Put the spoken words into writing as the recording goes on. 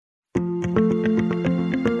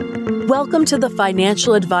Welcome to the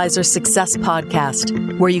Financial Advisor Success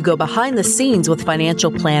Podcast, where you go behind the scenes with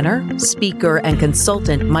financial planner, speaker, and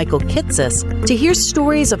consultant Michael Kitces to hear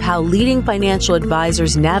stories of how leading financial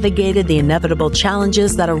advisors navigated the inevitable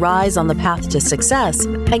challenges that arise on the path to success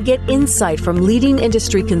and get insight from leading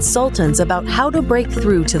industry consultants about how to break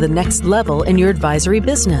through to the next level in your advisory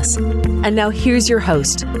business. And now here's your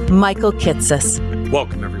host, Michael Kitces.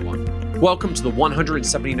 Welcome, everyone. Welcome to the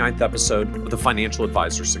 179th episode of the Financial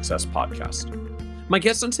Advisor Success Podcast. My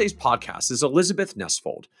guest on today's podcast is Elizabeth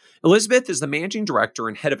Nesfold. Elizabeth is the Managing Director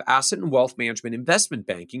and Head of Asset and Wealth Management Investment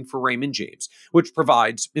Banking for Raymond James, which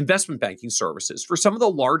provides investment banking services for some of the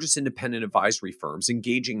largest independent advisory firms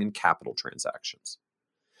engaging in capital transactions.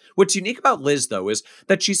 What's unique about Liz, though, is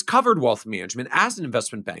that she's covered wealth management as an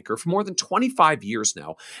investment banker for more than 25 years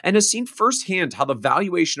now and has seen firsthand how the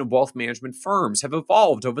valuation of wealth management firms have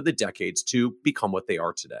evolved over the decades to become what they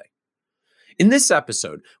are today. In this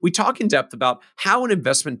episode, we talk in depth about how an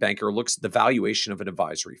investment banker looks at the valuation of an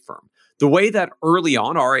advisory firm, the way that early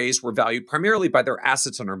on RIAs were valued primarily by their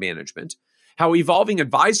assets under management, how evolving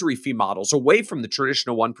advisory fee models away from the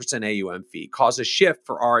traditional 1% AUM fee cause a shift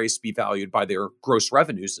for RIAs to be valued by their gross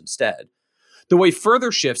revenues instead, the way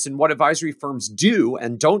further shifts in what advisory firms do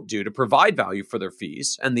and don't do to provide value for their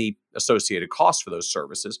fees and the associated costs for those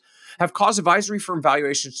services have caused advisory firm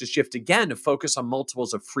valuations to shift again to focus on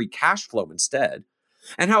multiples of free cash flow instead,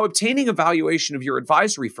 and how obtaining a valuation of your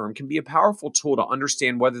advisory firm can be a powerful tool to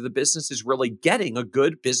understand whether the business is really getting a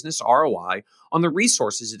good business ROI on the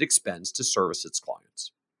resources it expends to service its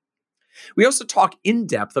clients. We also talk in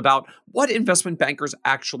depth about what investment bankers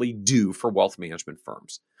actually do for wealth management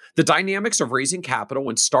firms, the dynamics of raising capital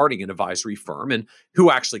when starting an advisory firm and who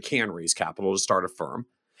actually can raise capital to start a firm,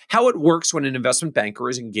 how it works when an investment banker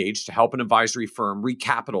is engaged to help an advisory firm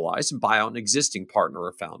recapitalize and buy out an existing partner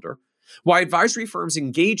or founder, why advisory firms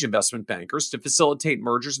engage investment bankers to facilitate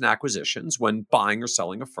mergers and acquisitions when buying or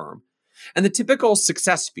selling a firm, and the typical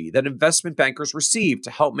success fee that investment bankers receive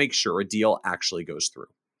to help make sure a deal actually goes through.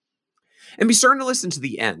 And be certain to listen to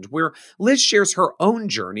the end, where Liz shares her own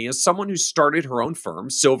journey as someone who started her own firm,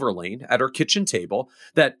 Silver Lane, at her kitchen table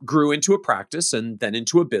that grew into a practice and then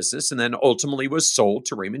into a business and then ultimately was sold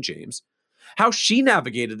to Raymond James, how she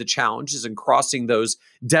navigated the challenges in crossing those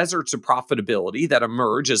deserts of profitability that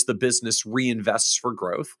emerge as the business reinvests for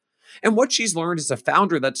growth, and what she's learned as a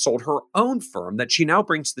founder that sold her own firm that she now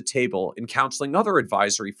brings to the table in counseling other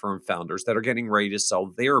advisory firm founders that are getting ready to sell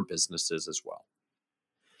their businesses as well.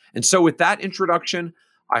 And so with that introduction,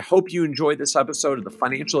 I hope you enjoy this episode of the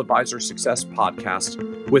Financial Advisor Success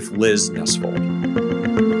Podcast with Liz Nesfold.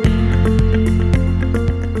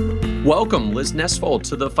 Welcome, Liz Nesfold,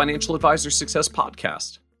 to the Financial Advisor Success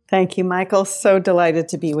Podcast. Thank you, Michael. So delighted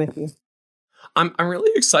to be with you. I'm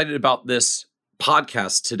really excited about this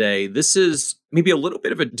podcast today. This is maybe a little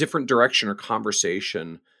bit of a different direction or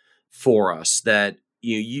conversation for us that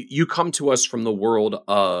you come to us from the world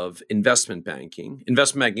of investment banking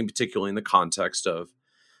particularly in the context of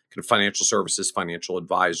kind of financial services, financial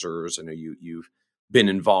advisors. I know you've been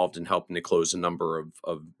involved in helping to close a number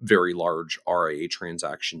of very large RIA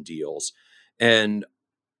transaction deals. And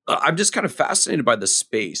I'm just kind of fascinated by the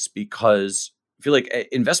space because I feel like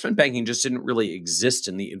investment banking just didn't really exist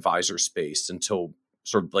in the advisor space until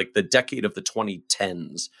sort of like the decade of the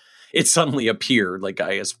 2010s. It suddenly appeared, like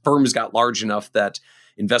I guess firms got large enough that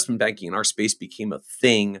investment banking in our space became a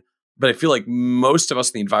thing. But I feel like most of us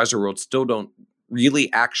in the advisor world still don't really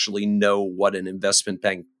actually know what an investment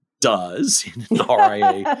bank does in an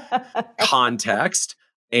RIA context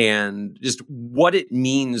and just what it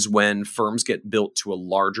means when firms get built to a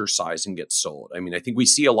larger size and get sold. I mean, I think we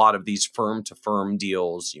see a lot of these firm to firm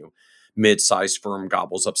deals, mid-sized firm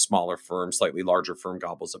gobbles up smaller firm, slightly larger firm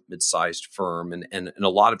gobbles up mid-sized firm, and a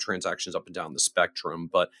lot of transactions up and down the spectrum.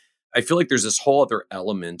 But I feel like there's this whole other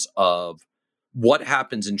element of what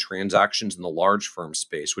happens in transactions in the large firm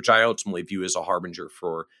space, which I ultimately view as a harbinger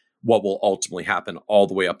for what will ultimately happen all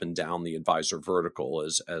the way up and down the advisor vertical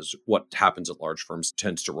as what happens at large firms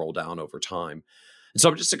tends to roll down over time. And so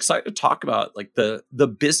I'm just excited to talk about like the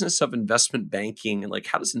business of investment banking and like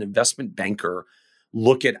how does an investment banker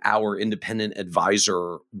look at our independent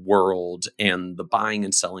advisor world and the buying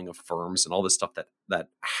and selling of firms and all this stuff that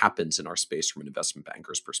happens in our space from an investment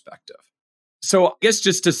banker's perspective. So I guess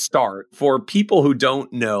just to start, for people who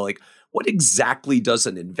don't know, like what exactly does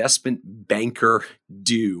an investment banker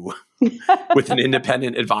do with an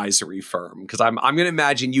independent advisory firm? Because I'm going to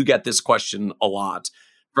imagine you get this question a lot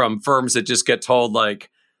from firms that just get told like,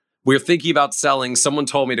 we're thinking about selling. Someone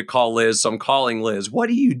told me to call Liz, so I'm calling Liz. What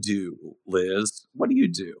do you do, Liz? What do you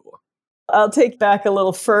do? I'll take back a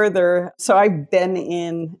little further. So I've been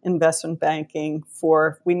in investment banking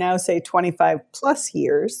for, we now say 25 plus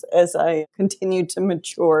years as I continue to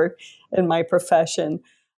mature in my profession.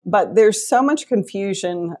 But there's so much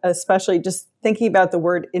confusion, especially just thinking about the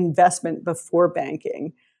word investment before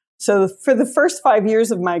banking. So for the first 5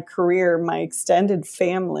 years of my career, my extended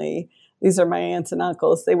family, these are my aunts and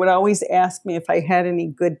uncles, they would always ask me if I had any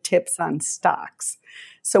good tips on stocks.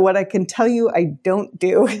 So what I can tell you I don't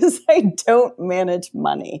do is I don't manage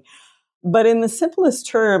money. But in the simplest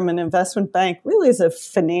term, an investment bank really is a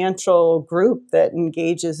financial group that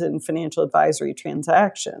engages in financial advisory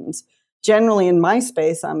transactions, generally in my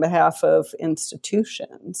space on behalf of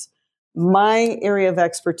institutions. My area of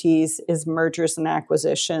expertise is mergers and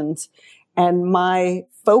acquisitions, and my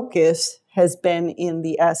focus has been in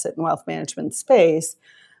the asset and wealth management space.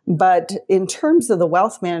 But in terms of the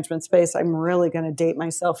wealth management space, I'm really going to date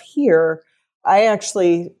myself here. I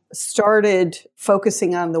actually started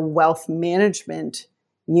focusing on the wealth management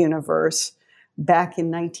universe back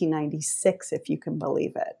in 1996, if you can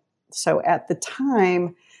believe it. So at the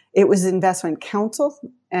time, it was investment counsel,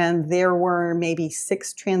 and there were maybe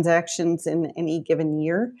 6 transactions in any given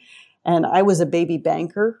year. And I was a baby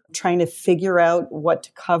banker trying to figure out what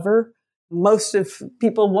to cover. Most of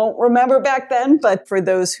people won't remember back then, but for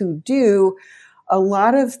those who do, a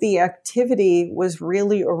lot of the activity was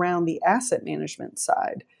really around the asset management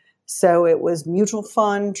side. So it was mutual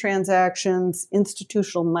fund transactions,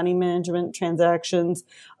 institutional money management transactions,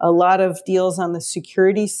 a lot of deals on the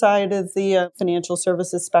security side of the financial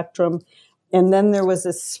services spectrum. And then there was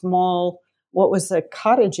a small, what was a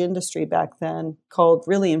cottage industry back then called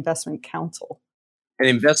really investment counsel. And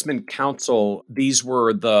investment counsel, these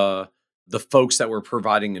were the folks that were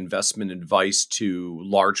providing investment advice to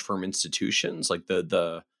large firm institutions, like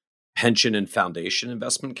the pension and foundation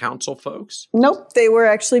investment counsel folks? Nope, they were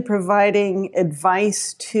actually providing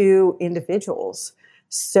advice to individuals.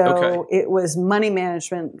 So It was money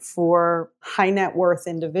management for high net worth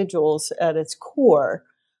individuals at its core.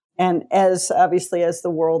 And obviously as the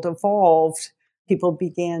world evolved, people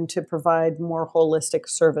began to provide more holistic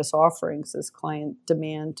service offerings as client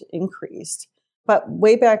demand increased. But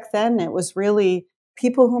way back then, it was really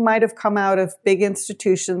people who might have come out of big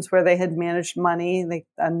institutions where they had managed money.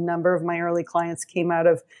 A number of my early clients came out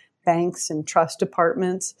of banks and trust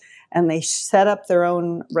departments, and they set up their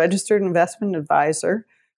own registered investment advisor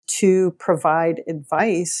to provide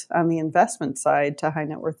advice on the investment side to high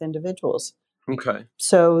net worth individuals. Okay.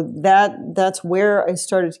 So that's where I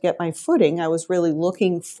started to get my footing. I was really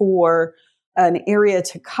looking for an area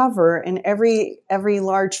to cover, and every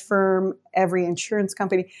large firm, every insurance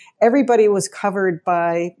company, everybody was covered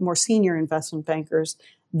by more senior investment bankers.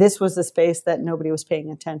 This was the space that nobody was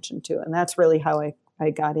paying attention to, and that's really how I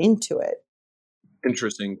got into it.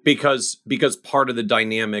 Interesting, because part of the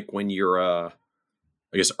dynamic when you're, I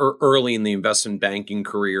guess, early in the investment banking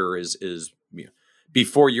career is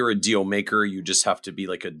before you're a deal maker, you just have to be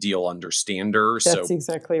like a deal understander. That's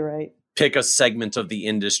exactly right. Pick a segment of the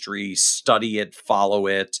industry, study it, follow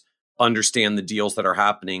it, understand the deals that are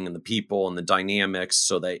happening and the people and the dynamics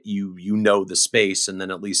so that you know the space, and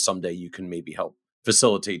then at least someday you can maybe help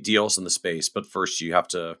facilitate deals in the space. But first you have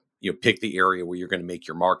to pick the area where you're going to make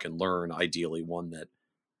your mark and learn, ideally one that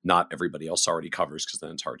not everybody else already covers, because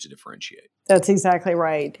then it's hard to differentiate. That's exactly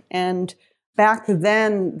right. And back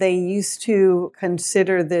then they used to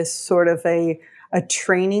consider this sort of a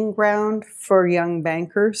training ground for young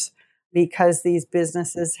bankers, because these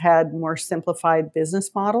businesses had more simplified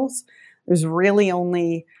business models. There's really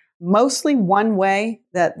mostly one way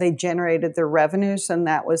that they generated their revenues, and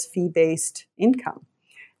that was fee-based income.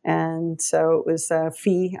 And so it was a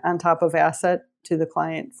fee on top of asset to the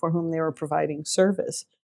client for whom they were providing service.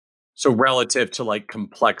 So relative to like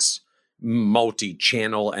complex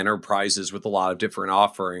multi-channel enterprises with a lot of different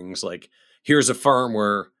offerings, like here's a firm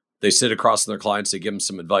where they sit across from their clients, they give them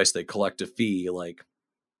some advice, they collect a fee, like,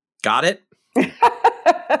 got it?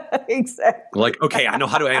 Exactly. Like, okay, I know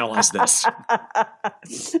how to analyze this.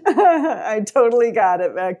 I totally got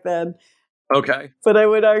it back then. Okay. But I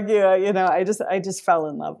would argue, I just fell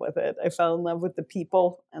in love with it. I fell in love with the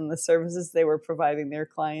people and the services they were providing their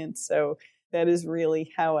clients. So that is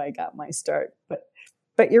really how I got my start.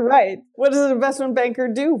 But you're right. What does an investment banker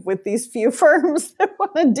do with these few firms that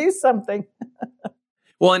want to do something?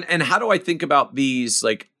 Well, and how do I think about these?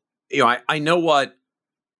 Like, I know what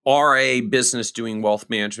RA business doing wealth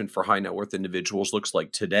management for high net worth individuals looks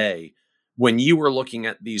like today. When you were looking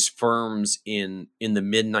at these firms in the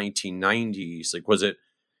mid 1990s, like was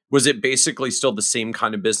it basically still the same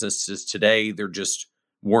kind of business as today? There just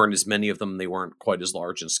weren't as many of them. They weren't quite as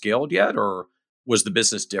large and scaled yet, or Was the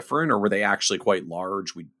business different, or were they actually quite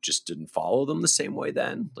large? We just didn't follow them the same way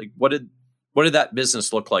then? Like, what did that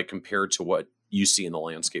business look like compared to what you see in the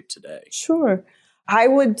landscape today? Sure. I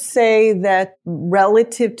would say that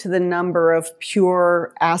relative to the number of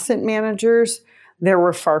pure asset managers, there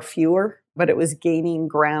were far fewer, but it was gaining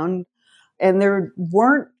ground. And there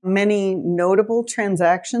weren't many notable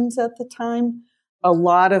transactions at the time. A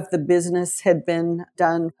lot of the business had been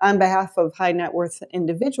done on behalf of high net worth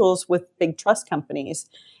individuals with big trust companies.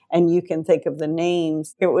 And you can think of the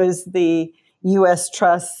names. It was the U.S.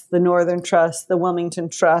 Trust, the Northern Trust, the Wilmington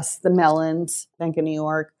Trust, the Mellons, Bank of New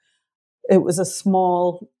York. It was a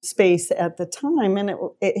small space at the time, and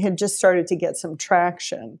it had just started to get some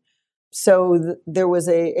traction. So there was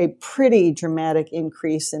a pretty dramatic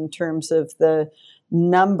increase in terms of the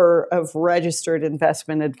number of registered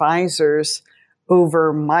investment advisors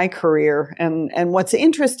over my career. And what's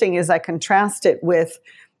interesting is I contrast it with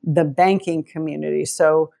the banking community.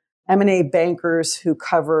 So M&A bankers who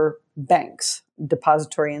cover banks,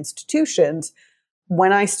 depository institutions.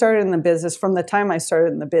 When I started in the business, from the time I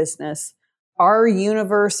started in the business, our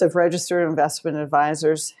universe of registered investment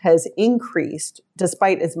advisors has increased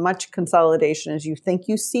despite as much consolidation as you think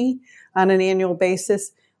you see on an annual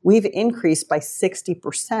basis. We've increased by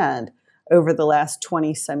 60% over the last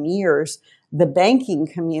 20 some years. The banking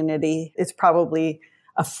community is probably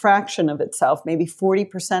a fraction of itself. Maybe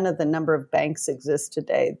 40% of the number of banks exist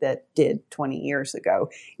today that did 20 years ago.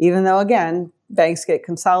 Even though, again, banks get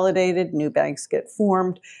consolidated, new banks get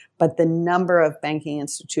formed, but the number of banking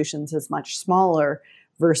institutions is much smaller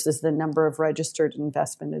versus the number of registered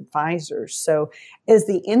investment advisors. So as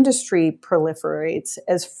the industry proliferates,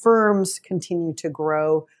 as firms continue to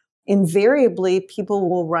grow, invariably people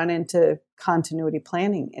will run into continuity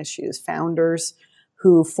planning issues. Founders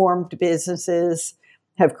who formed businesses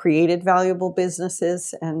have created valuable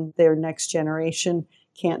businesses, and their next generation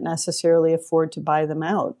can't necessarily afford to buy them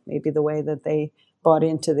out, maybe the way that they bought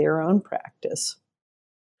into their own practice.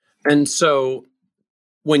 And so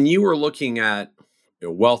when you were looking at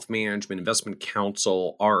wealth management, investment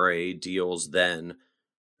counsel, RIA deals then,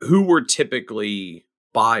 who were typically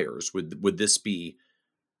buyers? Would this be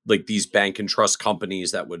like these bank and trust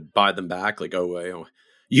companies that would buy them back? Like,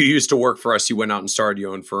 you used to work for us, you went out and started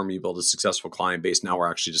your own firm, you built a successful client base, now we're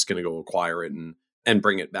actually just going to go acquire it and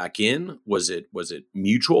bring it back in? Was it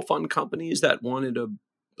mutual fund companies that wanted to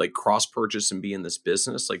like cross purchase and be in this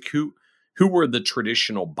business? Like who were the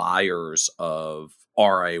traditional buyers of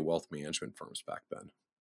RIA wealth management firms back then?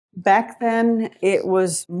 Back then, it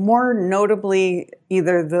was more notably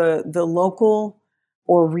either the local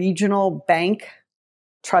or regional bank,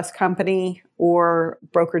 trust company, or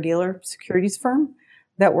broker-dealer securities firm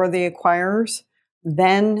that were the acquirers.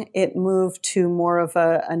 Then it moved to more of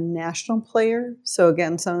a national player. So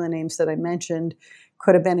again, some of the names that I mentioned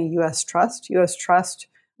could have been a U.S. Trust. U.S. Trust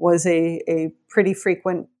was a pretty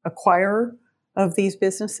frequent acquirer of these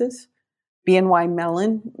businesses. BNY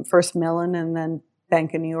Mellon, first Mellon, and then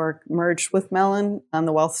Bank of New York merged with Mellon on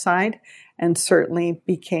the wealth side, and certainly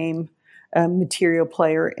became a material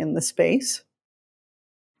player in the space.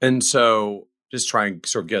 And so just trying to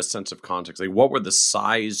sort of get a sense of context, like what were the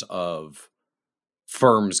size of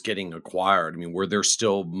firms getting acquired? I mean, were there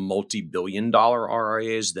still multi-billion-dollar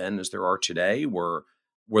RIAs then as there are today? Were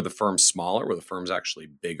the firms smaller? Were the firms actually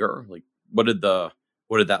bigger? Like what did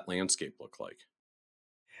that landscape look like?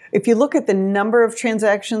 If you look at the number of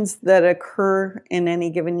transactions that occur in any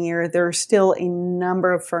given year, there are still a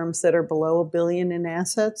number of firms that are below $1 billion in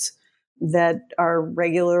assets that are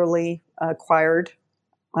regularly acquired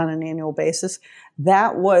on an annual basis.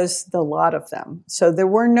 That was the lot of them. So there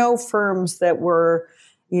were no firms that were,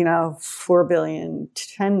 $4 billion,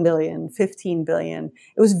 $10 billion, $15 billion.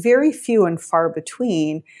 It was very few and far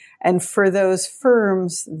between. And for those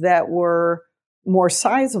firms that were more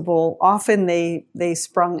sizable, often they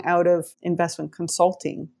sprung out of investment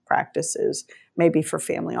consulting practices, maybe for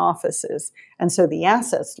family offices. And so the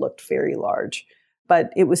assets looked very large,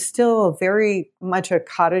 but it was still very much a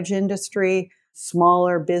cottage industry,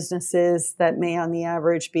 smaller businesses that may on the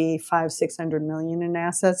average be $500-600 million in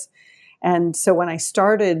assets. And so when I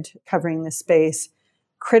started covering this space,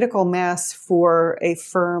 critical mass for a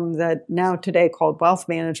firm that now today called wealth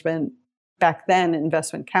management, back then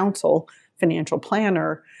investment counsel, financial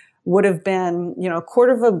planner, would have been,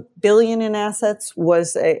 $250 million in assets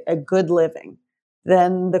was a good living.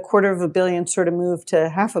 Then the $250 million sort of moved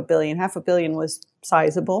to $500 million. $500 million was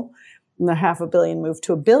sizable. And the $500 million moved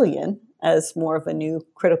to $1 billion as more of a new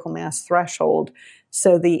critical mass threshold.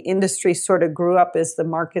 So the industry sort of grew up as the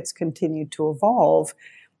markets continued to evolve.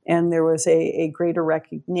 And there was a greater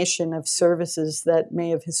recognition of services that may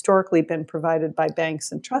have historically been provided by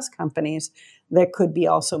banks and trust companies that could be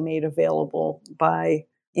also made available by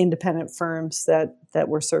independent firms that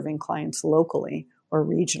were serving clients locally or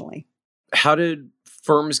regionally. How did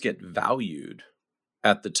firms get valued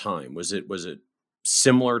at the time? Was it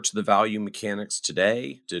similar to the value mechanics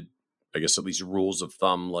today? Did, I guess, at least rules of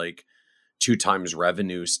thumb like 2 times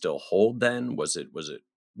revenue still hold then? Was it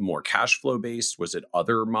more cash flow based? Was it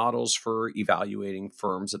other models for evaluating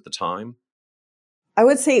firms at the time? I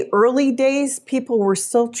would say early days, people were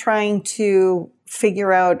still trying to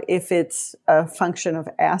figure out if it's a function of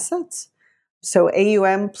assets. So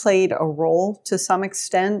AUM played a role to some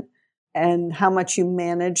extent, and how much you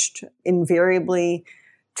managed invariably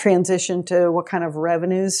transitioned to what kind of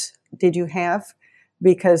revenues did you have,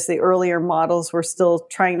 because the earlier models were still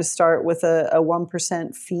trying to start with a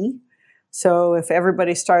 1% fee. So if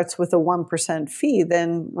everybody starts with a 1% fee,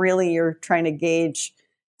 then really you're trying to gauge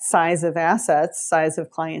size of assets, size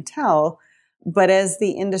of clientele. But as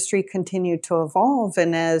the industry continued to evolve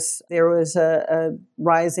and as there was a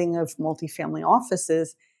rising of multifamily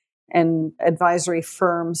offices and advisory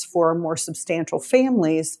firms for more substantial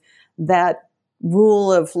families, that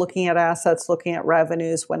rule of looking at assets, looking at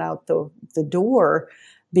revenues went out the door,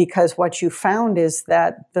 because what you found is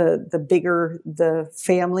that the bigger the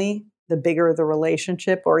family, the bigger the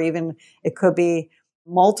relationship, or even it could be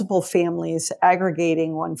multiple families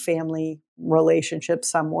aggregating one family relationship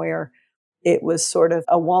somewhere. It was sort of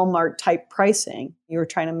a Walmart type pricing. You were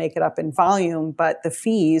trying to make it up in volume, but the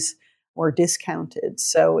fees were discounted.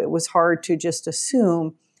 So it was hard to just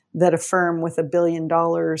assume that a firm with $1 billion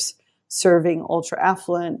serving ultra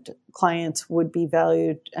affluent clients would be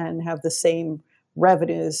valued and have the same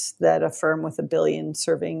revenues that a firm with $1 billion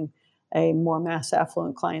serving a more mass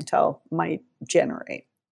affluent clientele might generate.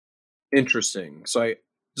 Interesting. So I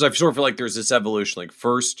sort of feel like there's this evolution. Like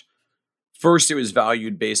first it was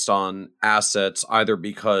valued based on assets, either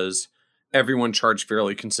because everyone charged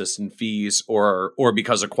fairly consistent fees, or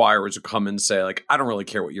because acquirers would come and say, like, I don't really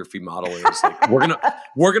care what your fee model is. Like,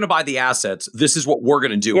 we're gonna buy the assets. This is what we're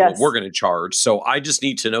gonna do. Yes. What we're gonna charge. So I just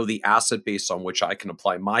need to know the asset base on which I can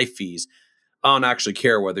apply my fees. I don't actually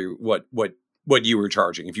care whether what you were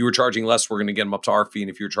charging. If you were charging less, we're going to get them up to our fee. And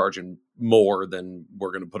if you're charging more, then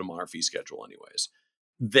we're going to put them on our fee schedule anyways.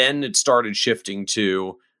 Then it started shifting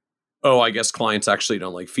to, I guess clients actually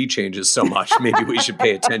don't like fee changes so much. Maybe we should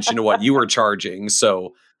pay attention to what you were charging.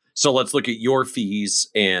 So let's look at your fees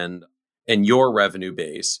and your revenue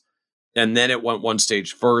base. And then it went one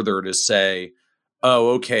stage further to say,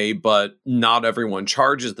 okay, but not everyone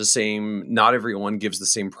charges the same. Not everyone gives the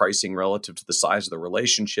same pricing relative to the size of the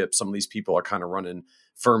relationship. Some of these people are kind of running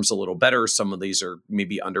firms a little better. Some of these are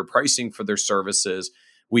maybe underpricing for their services.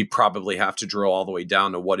 We probably have to drill all the way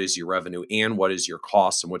down to what is your revenue and what is your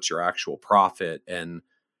cost and what's your actual profit. And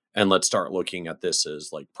let's start looking at this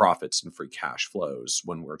as like profits and free cash flows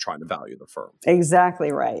when we're trying to value the firm.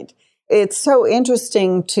 Exactly right. It's so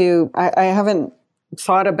interesting I haven't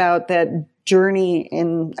thought about that journey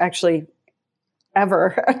in actually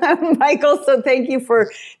ever, Michael. So thank you for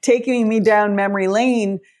taking me down memory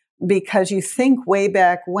lane, because you think way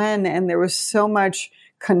back when, and there was so much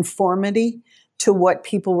conformity to what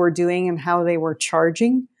people were doing and how they were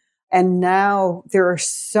charging. And now there are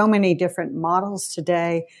so many different models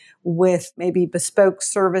today with maybe bespoke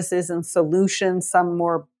services and solutions, some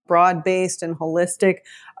more broad-based and holistic,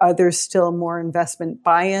 others still more investment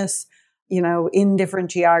bias, in different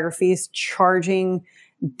geographies, charging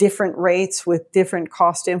different rates with different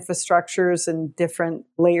cost infrastructures and different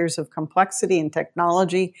layers of complexity and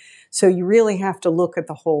technology. So you really have to look at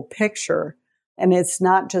the whole picture. And it's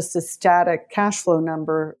not just a static cash flow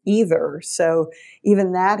number either. So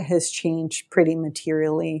even that has changed pretty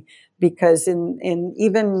materially, because in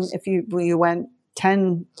even if you went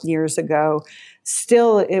 10 years ago,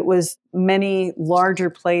 still it was many larger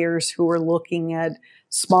players who were looking at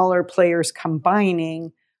smaller players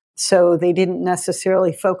combining. So they didn't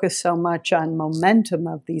necessarily focus so much on momentum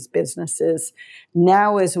of these businesses.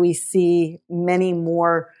 Now, as we see many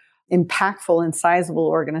more impactful and sizable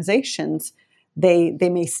organizations, they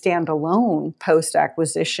may stand alone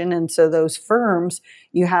post-acquisition. And so those firms,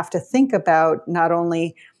 you have to think about not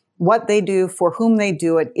only what they do, for whom they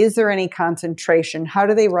do it, is there any concentration, how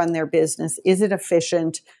do they run their business, is it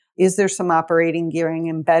efficient, is there some operating gearing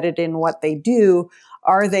embedded in what they do,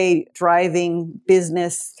 are they driving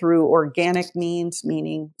business through organic means,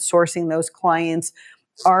 meaning sourcing those clients,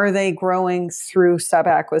 are they growing through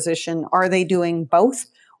sub-acquisition, are they doing both,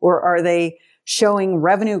 or are they showing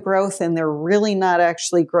revenue growth and they're really not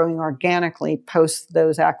actually growing organically post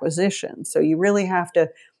those acquisitions. So you really have to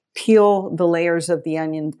peel the layers of the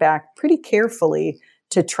onion back pretty carefully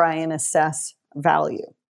to try and assess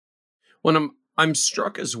value. When I'm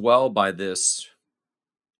struck as well by this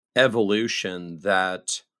evolution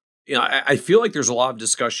that, I feel like there's a lot of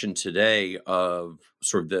discussion today of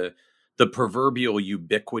sort of the proverbial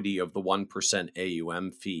ubiquity of the 1%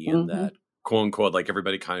 AUM fee, and that quote unquote, like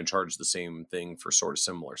everybody kind of charges the same thing for sort of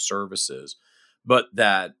similar services, but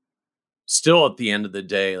that still at the end of the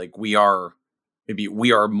day, like we are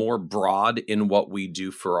more broad in what we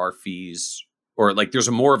do for our fees, or like there's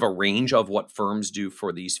more of a range of what firms do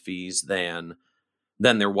for these fees than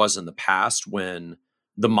there was in the past, when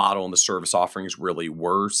the model and the service offerings really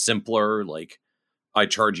were simpler. Like, I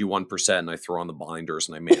charge you 1% and I throw on the blinders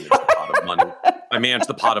and I manage the pot of money. I manage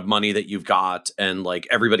the pot of money that you've got. And like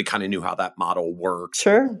everybody kind of knew how that model worked.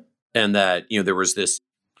 Sure. And that, there was this,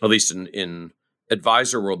 at least in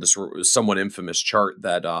advisor world, this was somewhat infamous chart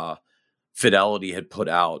that Fidelity had put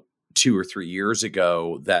out 2 or 3 years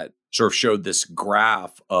ago that sort of showed this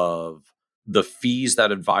graph of the fees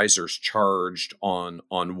that advisors charged on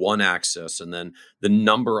one axis, and then the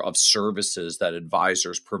number of services that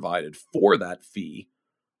advisors provided for that fee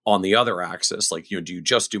on the other axis. Like, do you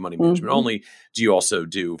just do money management only? Do you also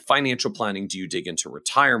do financial planning? Do you dig into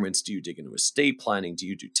retirements? Do you dig into estate planning? Do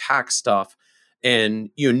you do tax stuff? And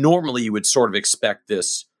normally you would sort of expect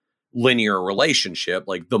this linear relationship,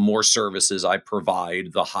 like the more services I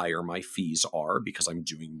provide, the higher my fees are because I'm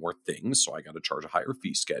doing more things. So I got to charge a higher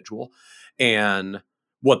fee schedule. And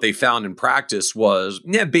what they found in practice was,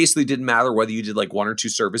 it basically didn't matter whether you did like 1 or 2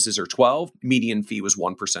 services or 12, median fee was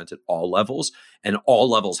 1% at all levels, and all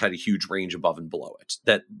levels had a huge range above and below it.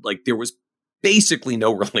 That like there was basically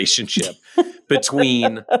no relationship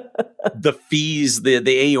between the fees,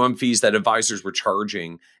 the AUM fees that advisors were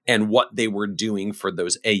charging and what they were doing for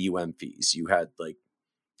those AUM fees. You had like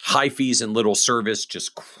high fees and little service,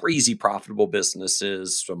 just crazy profitable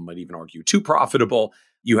businesses. Some might even argue too profitable.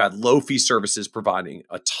 You had low fee services providing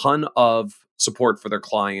a ton of support for their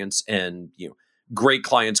clients, and great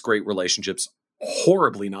clients, great relationships,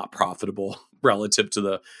 horribly not profitable relative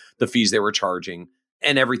to the fees they were charging,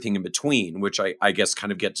 and everything in between, which I guess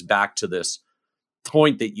kind of gets back to this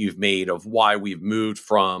point that you've made of why we've moved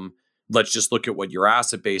from let's just look at what your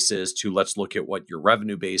asset base is to let's look at what your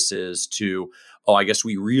revenue base is to, I guess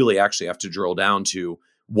we really actually have to drill down to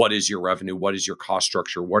what is your revenue, what is your cost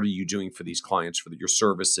structure, what are you doing for these clients for your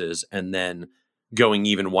services, and then going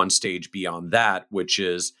even one stage beyond that, which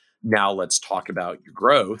is now let's talk about your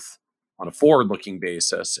growth on a forward-looking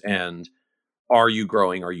basis. And are you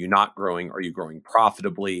growing? Are you not growing? Are you growing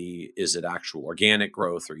profitably? Is it actual organic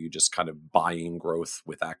growth? Or are you just kind of buying growth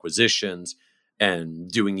with acquisitions and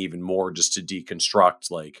doing even more just to deconstruct,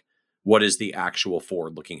 like, what is the actual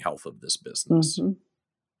forward-looking health of this business?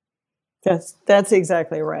 That's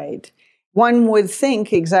exactly right. One would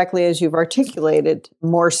think, exactly as you've articulated,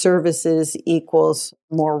 more services equals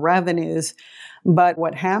more revenues. But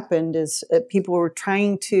what happened is people were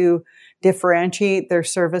trying to differentiate their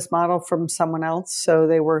service model from someone else. So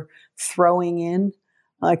they were throwing in,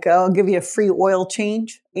 like, I'll give you a free oil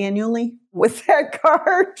change annually with that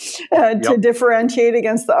car to differentiate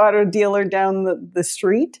against the auto dealer down the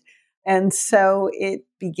street. And so it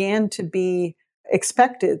began to be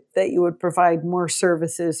expected that you would provide more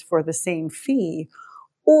services for the same fee,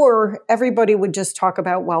 or everybody would just talk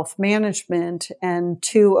about wealth management. And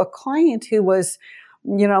to a client who was,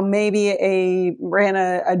 maybe ran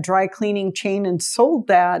a dry cleaning chain and sold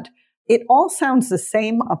that, it all sounds the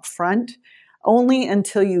same up front, only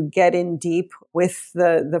until you get in deep with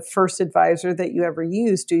the first advisor that you ever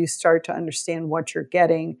use do you start to understand what you're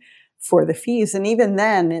getting for the fees. And even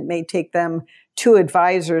then, it may take them 2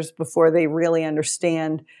 advisors before they really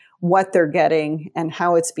understand what they're getting and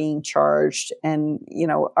how it's being charged. And,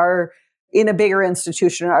 are in a bigger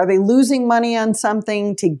institution, are they losing money on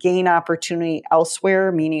something to gain opportunity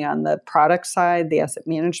elsewhere, meaning on the product side, the asset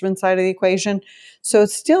management side of the equation? So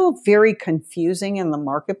it's still very confusing in the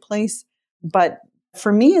marketplace. But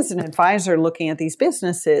for me as an advisor looking at these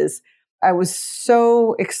businesses, I was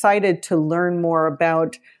so excited to learn more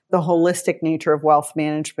about the holistic nature of wealth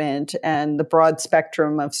management and the broad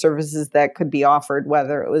spectrum of services that could be offered,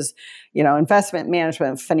 whether it was, investment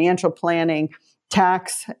management, financial planning,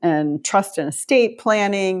 tax and trust and estate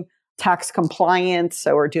planning, tax compliance.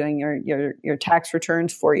 So we're doing your tax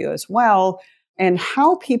returns for you as well, and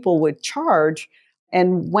how people would charge.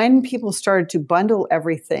 And when people started to bundle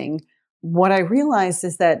everything, what I realized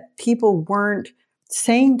is that people weren't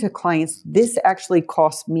saying to clients, this actually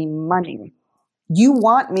costs me money. You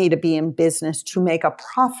want me to be in business to make a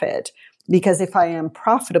profit. Because if I am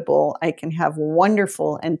profitable, I can have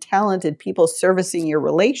wonderful and talented people servicing your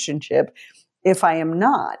relationship. If I am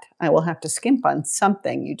not, I will have to skimp on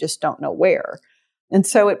something. You just don't know where. And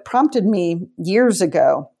so it prompted me years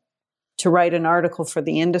ago to write an article for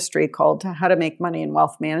the industry called How to Make Money in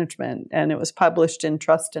Wealth Management. And it was published in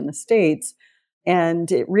Trust and Estates.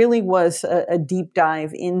 And it really was a deep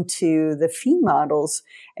dive into the fee models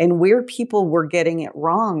and where people were getting it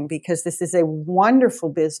wrong, because this is a wonderful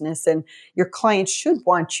business and your clients should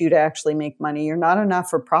want you to actually make money. You're not enough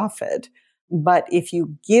for profit. But if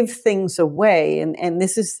you give things away, and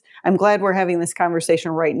this is, I'm glad we're having this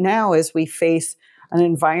conversation right now as we face an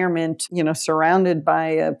environment, surrounded by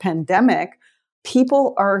a pandemic,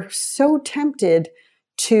 people are so tempted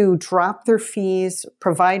to drop their fees,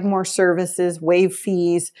 provide more services, waive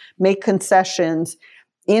fees, make concessions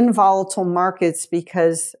in volatile markets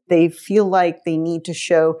because they feel like they need to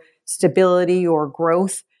show stability or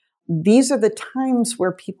growth. These are the times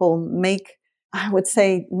where people make, I would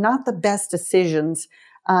say, not the best decisions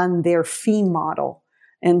on their fee model.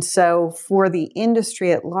 And so for the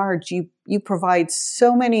industry at large, you provide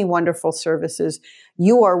so many wonderful services.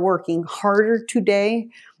 You are working harder today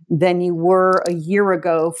than you were a year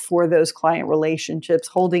ago for those client relationships,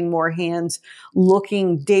 holding more hands,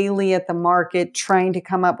 looking daily at the market, trying to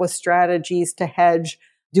come up with strategies to hedge,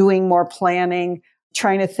 doing more planning,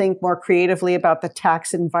 trying to think more creatively about the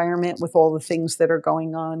tax environment with all the things that are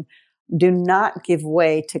going on. Do not give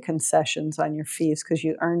way to concessions on your fees because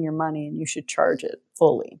you earn your money and you should charge it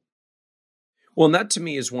fully. Well, and that to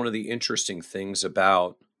me is one of the interesting things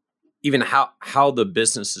about even how the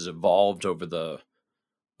business has evolved over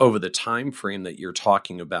the time frame that you're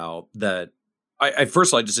talking about. That I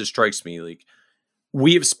first of all, it strikes me like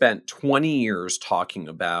we have spent 20 years talking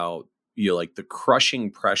about like the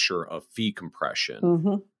crushing pressure of fee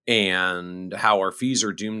compression and how our fees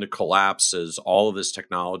are doomed to collapse as all of this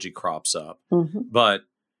technology crops up. But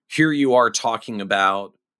here you are talking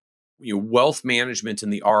about wealth management in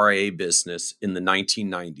the RIA business in the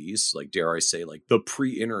 1990s, like dare I say, like the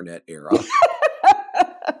pre-internet era.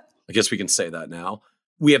 I guess we can say that now.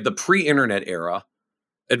 We have the pre-internet era.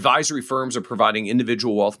 Advisory firms are providing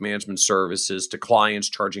individual wealth management services to clients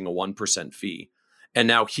charging a 1% fee. And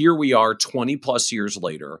now here we are 20 plus years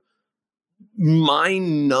later,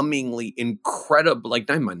 mind-numbingly incredible, like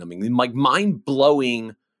not mind-numbingly, like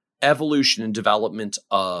mind-blowing evolution and development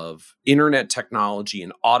of internet technology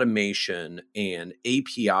and automation and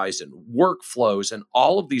APIs and workflows and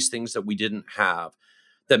all of these things that we didn't have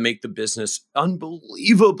that make the business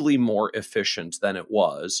unbelievably more efficient than it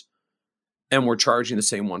was. And we're charging the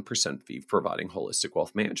same 1% fee for providing holistic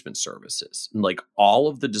wealth management services. And like all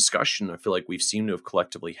of the discussion I feel like we've seemed to have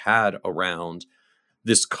collectively had around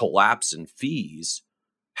this collapse in fees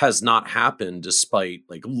has not happened despite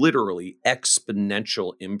like literally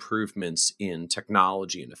exponential improvements in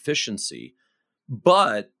technology and efficiency.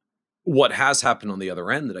 But what has happened on the other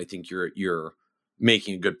end that I think you're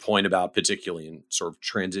making a good point about, particularly in sort of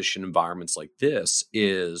transition environments like this,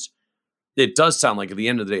 is it does sound like at the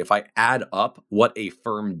end of the day, if I add up what a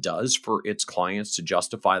firm does for its clients to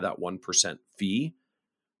justify that 1% fee,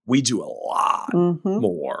 we do a lot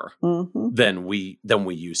more than we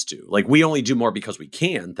used to. Like we only do more because we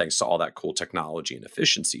can, thanks to all that cool technology and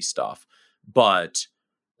efficiency stuff. But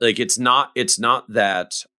like it's not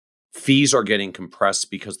that fees are getting compressed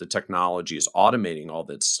because the technology is automating all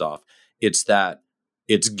that stuff. It's that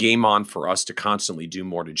it's game on for us to constantly do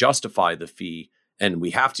more to justify the fee. And we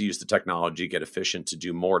have to use the technology to get efficient to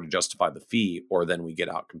do more to justify the fee, or then we get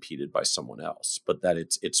out competed by someone else. But that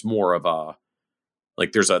it's more of a,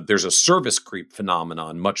 like there's a service creep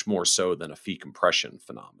phenomenon, much more so than a fee compression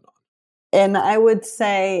phenomenon. And I would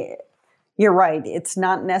say you're right. It's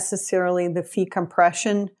not necessarily the fee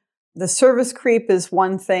compression. The service creep is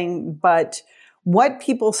one thing, but what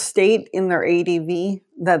people state in their ADV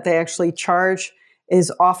that they actually charge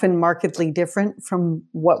is often markedly different from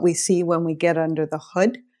what we see when we get under the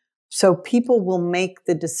hood. So people will make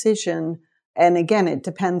the decision. And again, it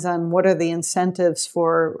depends on what are the incentives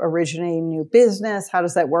for originating new business? How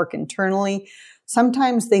does that work internally?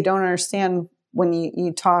 Sometimes they don't understand when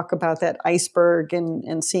you talk about that iceberg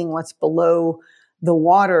and seeing what's below the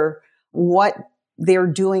water, what they're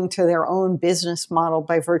doing to their own business model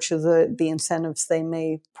by virtue of the incentives they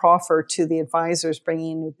may proffer to the advisors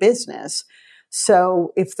bringing in new business.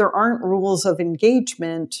 So if there aren't rules of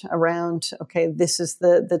engagement around, okay, this is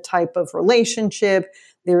the type of relationship,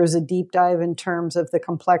 there is a deep dive in terms of the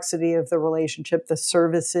complexity of the relationship, the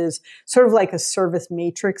services, sort of like a service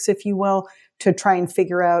matrix, if you will, to try and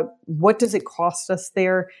figure out what does it cost us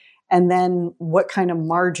there. And then what kind of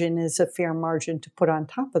margin is a fair margin to put on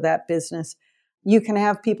top of that business? You can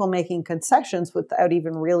have people making concessions without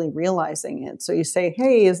even really realizing it. So you say,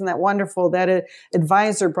 hey, isn't that wonderful? That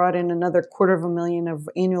advisor brought in another $250,000 of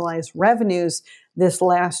annualized revenues this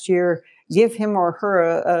last year. Give him or her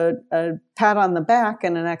a pat on the back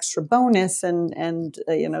and an extra bonus and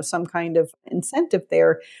some kind of incentive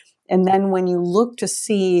there. And then when you look to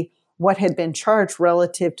see what had been charged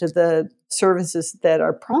relative to the services that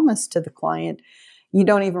are promised to the client, you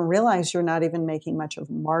don't even realize you're not even making much of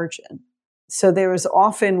a margin. So there is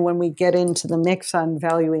often, when we get into the mix on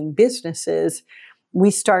valuing businesses,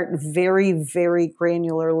 we start very, very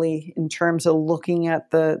granularly in terms of looking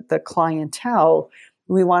at the clientele.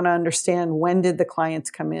 We want to understand, when did the clients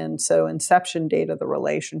come in? So inception date of the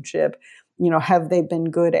relationship, have they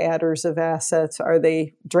been good adders of assets? Are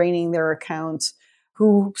they draining their accounts?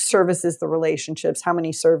 Who services the relationships? How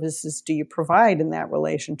many services do you provide in that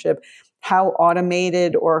relationship? How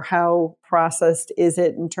automated or how processed is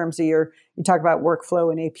it in terms of you talk about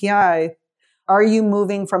workflow and API. Are you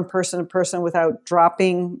moving from person to person without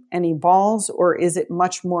dropping any balls, or is it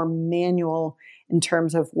much more manual in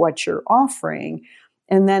terms of what you're offering?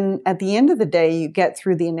 And then at the end of the day, you get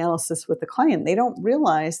through the analysis with the client. They don't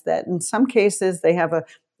realize that in some cases they have a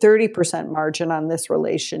 30% margin on this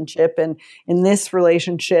relationship. And in this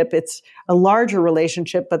relationship, it's a larger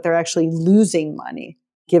relationship, but they're actually losing money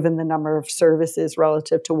given the number of services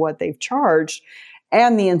relative to what they've charged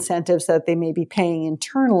and the incentives that they may be paying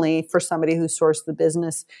internally for somebody who sourced the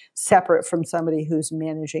business separate from somebody who's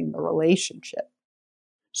managing the relationship.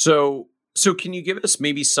 So can you give us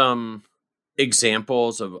maybe some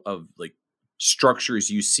examples of like structures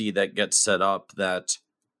you see that get set up that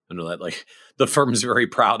I know that like the firm's very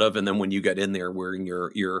proud of, and then when you get in there wearing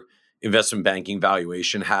your investment banking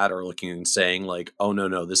valuation hat or looking and saying like, oh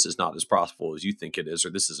no, this is not as profitable as you think it is, or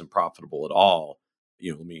this isn't profitable at all.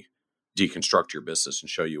 Let me deconstruct your business and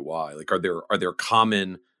show you why. Like, are there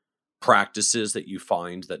common practices that you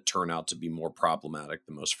find that turn out to be more problematic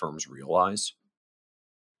than most firms realize?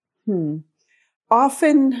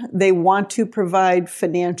 Often they want to provide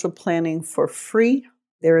financial planning for free.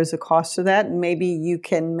 There is a cost to that, and maybe you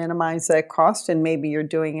can minimize that cost, and maybe you're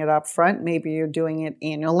doing it up front, maybe you're doing it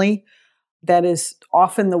annually. That is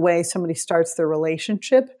often the way somebody starts their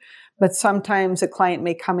relationship. But sometimes a client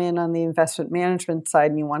may come in on the investment management side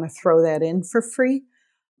and you want to throw that in for free.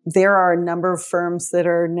 There are a number of firms that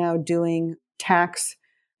are now doing tax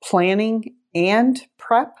planning and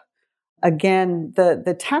prep. Again,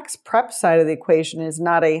 the tax prep side of the equation is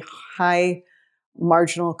not a high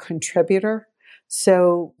marginal contributor.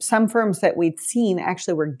 So some firms that we'd seen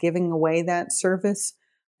actually were giving away that service.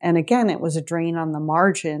 And again, it was a drain on the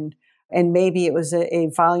margin. And maybe it was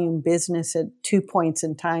a volume business at 2 points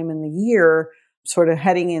in time in the year, sort of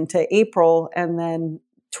heading into April and then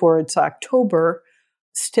towards October,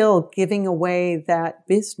 still giving away that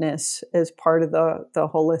business as part of the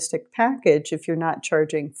holistic package. If you're not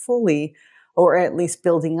charging fully, or at least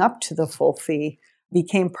building up to the full fee,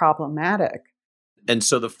 became problematic. And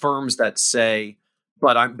so the firms that say,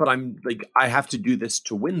 but I'm like, I have to do this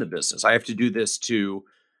to win the business. I have to do this to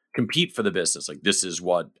compete for the business. Like, this is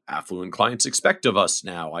what affluent clients expect of us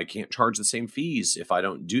now. I can't charge the same fees if I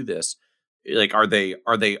don't do this. Like, are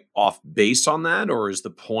they off base on that? Or is the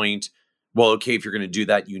point, well, okay, if you're going to do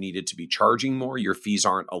that, you needed to be charging more. Your fees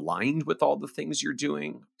aren't aligned with all the things you're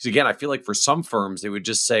doing. Because again, I feel like for some firms, they would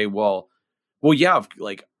just say, well, yeah,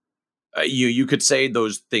 like you could say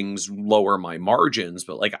those things lower my margins,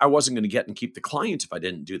 but like I wasn't going to get and keep the client if I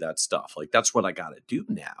didn't do that stuff. Like, that's what I got to do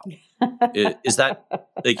now. Is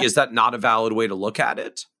that not a valid way to look at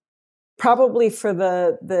it? Probably for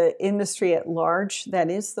the industry at large,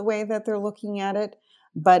 that is the way that they're looking at it.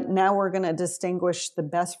 But now we're going to distinguish the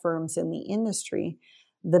best firms in the industry.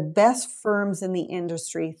 The best firms in the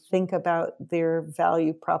industry think about their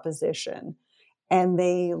value proposition. And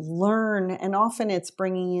they learn, and often it's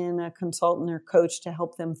bringing in a consultant or coach to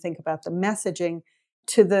help them think about the messaging.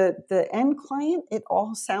 To the end client, it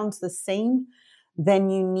all sounds the same. Then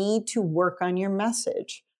you need to work on your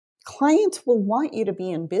message. Clients will want you to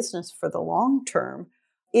be in business for the long term.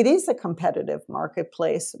 It is a competitive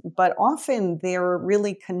marketplace, but often they're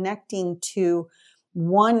really connecting to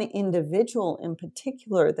one individual in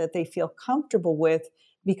particular that they feel comfortable with,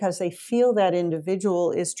 because they feel that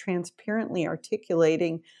individual is transparently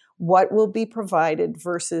articulating what will be provided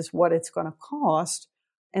versus what it's going to cost.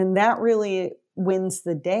 And that really wins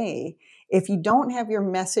the day. If you don't have your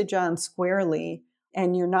message on squarely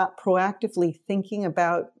and you're not proactively thinking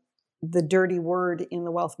about the dirty word in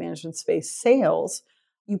the wealth management space, sales,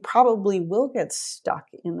 you probably will get stuck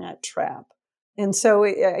in that trap. And so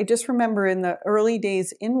I just remember in the early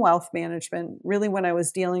days in wealth management, really when I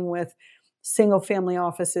was dealing with single family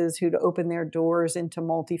offices who'd open their doors into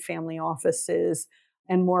multifamily offices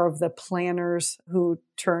and more of the planners who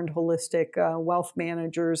turned holistic wealth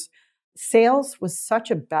managers, sales was such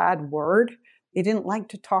a bad word. They didn't like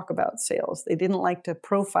to talk about sales. They didn't like to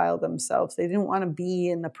profile themselves. They didn't want to be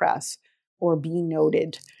in the press or be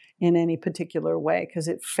noted in any particular way because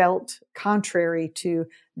it felt contrary to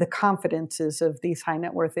the confidences of these high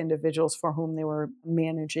net worth individuals for whom they were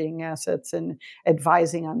managing assets and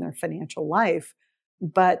advising on their financial life.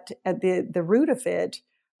 But at the root of it,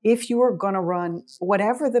 if you are going to run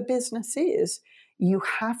whatever the business is, you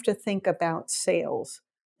have to think about sales.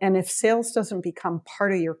 And if sales doesn't become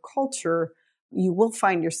part of your culture, you will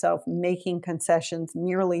find yourself making concessions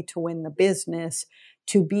merely to win the business,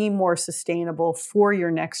 to be more sustainable for your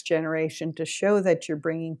next generation, to show that you're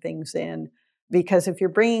bringing things in. Because if you're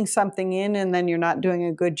bringing something in and then you're not doing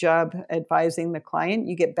a good job advising the client,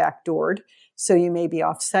 you get backdoored. So you may be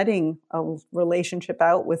offsetting a relationship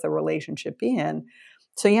out with a relationship in.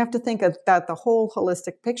 So you have to think about the whole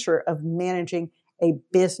holistic picture of managing a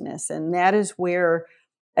business. And that is where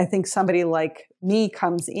I think somebody like me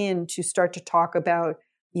comes in to start to talk about,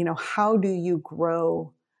 how do you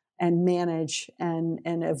grow and manage and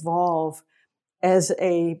evolve as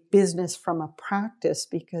a business from a practice?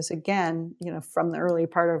 Because again, from the early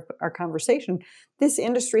part of our conversation, this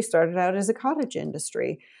industry started out as a cottage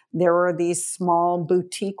industry. There were these small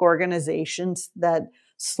boutique organizations that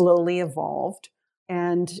slowly evolved.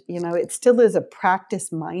 And, it still is a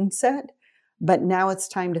practice mindset, but now it's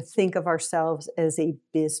time to think of ourselves as a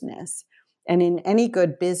business. And in any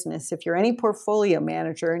good business, if you're any portfolio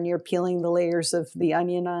manager and you're peeling the layers of the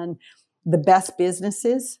onion on the best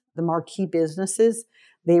businesses, the marquee businesses,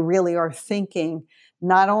 they really are thinking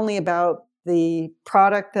not only about the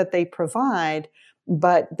product that they provide,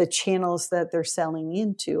 but the channels that they're selling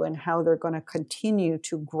into and how they're going to continue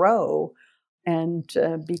to grow and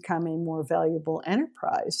become a more valuable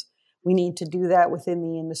enterprise. We need to do that within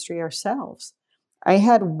the industry ourselves. I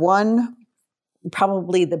had one,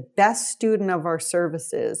 probably the best student of our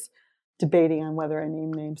services, debating on whether I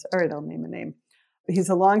name names. All right, I'll name a name. He's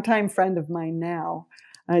a longtime friend of mine now.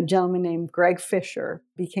 A gentleman named Greg Fisher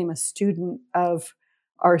became a student of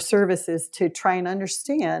our services to try and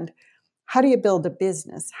understand, how do you build a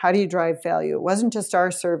business? How do you drive value? It wasn't just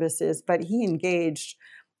our services, but he engaged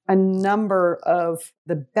a number of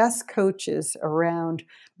the best coaches around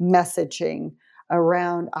messaging,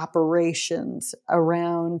 around operations,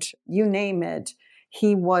 around you name it.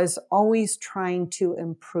 He was always trying to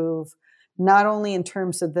improve, not only in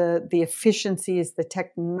terms of the efficiencies, the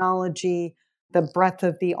technology, the breadth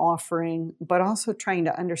of the offering, but also trying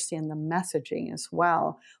to understand the messaging as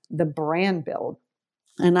well, the brand build.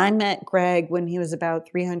 And I met Greg when he was about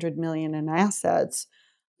 300 million in assets,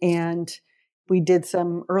 and we did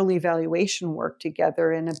some early valuation work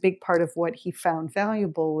together. And a big part of what he found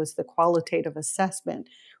valuable was the qualitative assessment,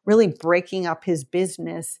 really breaking up his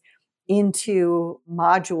business into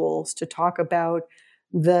modules to talk about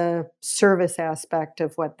the service aspect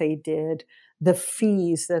of what they did, the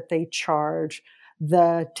fees that they charge,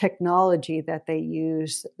 the technology that they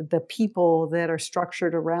use, the people that are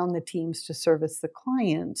structured around the teams to service the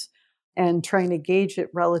clients, and trying to gauge it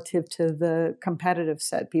relative to the competitive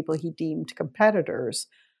set, people he deemed competitors.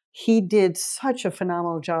 He did such a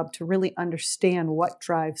phenomenal job to really understand what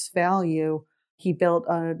drives value. He built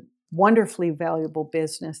a wonderfully valuable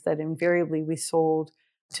business that invariably we sold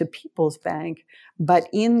to People's Bank. But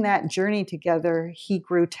in that journey together, he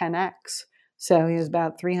grew 10x. So he was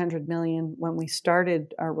about 300 million when we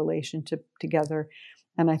started our relationship together.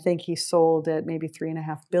 And I think he sold at maybe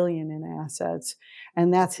 3.5 billion in assets.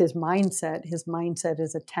 And that's his mindset. His mindset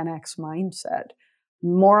is a 10x mindset.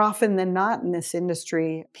 More often than not in this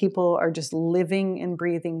industry, people are just living and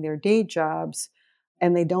breathing their day jobs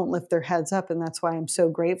and they don't lift their heads up. And that's why I'm so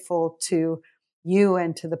grateful to you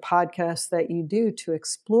and to the podcast that you do to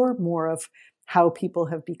explore more of how people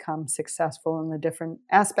have become successful in the different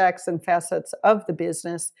aspects and facets of the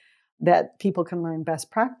business that people can learn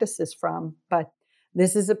best practices from. But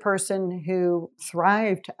this is a person who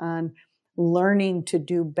thrived on learning to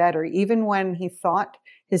do better, even when he thought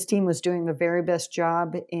his team was doing the very best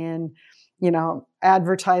job in,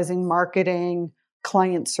 advertising, marketing,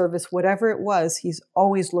 client service, whatever it was. He's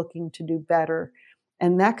always looking to do better.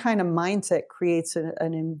 And that kind of mindset creates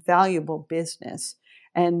an invaluable business.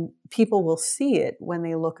 And people will see it when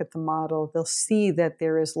they look at the model. They'll see that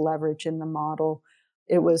there is leverage in the model.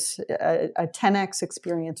 It was a 10x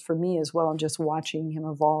experience for me as well, just watching him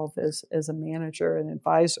evolve as a manager and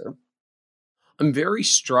advisor. I'm very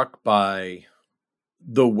struck by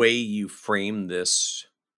the way you frame this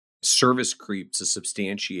service creep to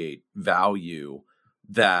substantiate value,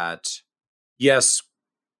 that yes,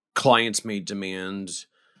 clients may demand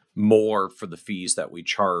more for the fees that we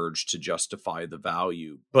charge to justify the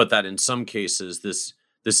value, but that in some cases, this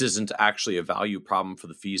isn't actually a value problem for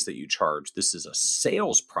the fees that you charge. This is a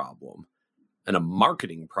sales problem and a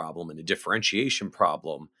marketing problem and a differentiation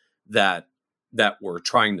problem that we're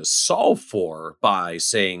trying to solve for by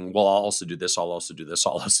saying, well, I'll also do this, I'll also do this,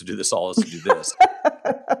 I'll also do this, I'll also do this.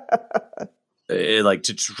 Like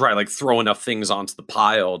to try like throw enough things onto the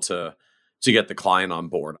pile to get the client on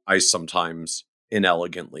board. I sometimes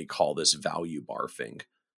inelegantly call this value barfing.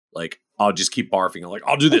 Like I'll just keep barfing. I'm like,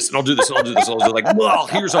 I'll do this and I'll do this and I'll do this. I'll do like, well,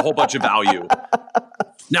 here's a whole bunch of value.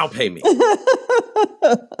 Now pay me.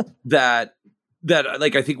 That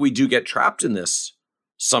like, I think we do get trapped in this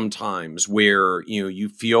sometimes where, you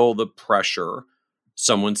feel the pressure.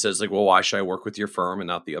 Someone says like, well, why should I work with your firm and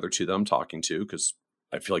not the other two that I'm talking to? Because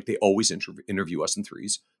I feel like they always interview us in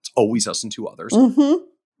threes. It's always us and two others. Mm-hmm.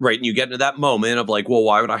 Right. And you get into that moment of like, well,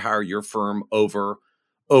 why would I hire your firm over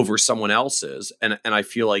someone else's? And I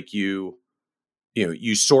feel like you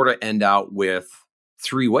sort of end out with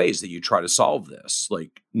three ways that you try to solve this.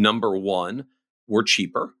 Like, number one, we're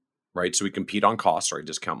cheaper, right? So we compete on cost, or I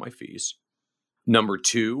discount my fees. Number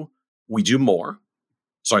two, we do more.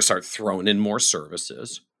 So I start throwing in more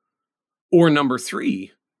services. Or number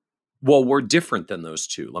three, well, we're different than those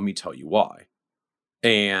two. Let me tell you why.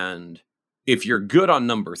 And if you're good on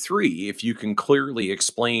number three, if you can clearly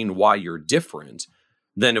explain why you're different,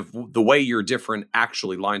 then if the way you're different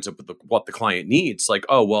actually lines up with what the client needs, like,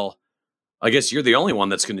 oh, well, I guess you're the only one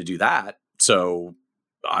that's going to do that. So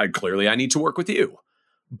I need to work with you.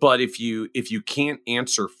 But if you can't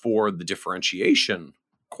answer for the differentiation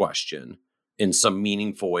question in some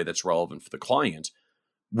meaningful way that's relevant for the client,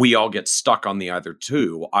 we all get stuck on the either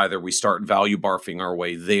two. Either we start value barfing our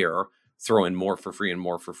way there, throw in more for free and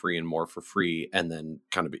more for free and more for free, and then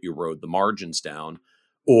kind of erode the margins down,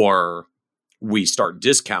 or we start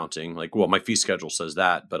discounting, like, well, my fee schedule says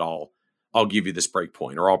that, but I'll give you this break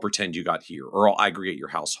point, or I'll pretend you got here, or I'll aggregate your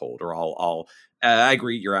household, or I'll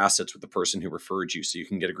aggregate your assets with the person who referred you so you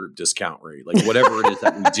can get a group discount rate. Like whatever it is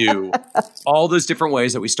that we do, all those different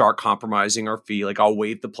ways that we start compromising our fee, like I'll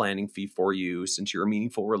waive the planning fee for you since you're a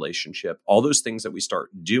meaningful relationship, all those things that we start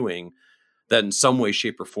doing that in some way,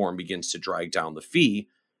 shape, or form begins to drag down the fee,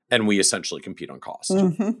 and we essentially compete on cost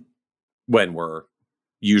when we're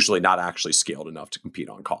usually not actually scaled enough to compete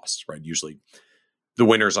on cost, right? Usually the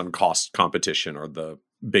winners on cost competition are the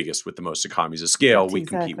biggest with the most economies of scale. That's we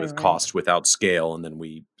compete exactly with right. cost without scale, and then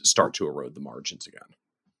we start to erode the margins again.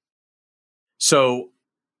 So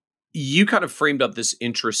you kind of framed up this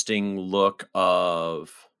interesting look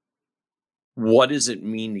of what does it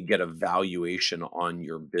mean to get a valuation on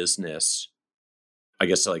your business, I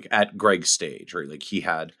guess, like at Greg's stage, right? Like he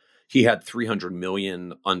had $300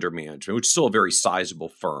 million under management, which is still a very sizable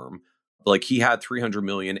firm. Like he had $300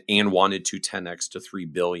 million and wanted to 10x to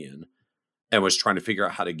 $3 billion and was trying to figure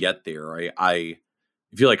out how to get there. I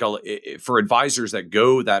feel like for advisors that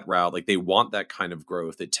go that route, like they want that kind of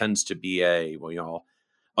growth. It tends to be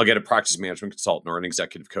I'll get a practice management consultant or an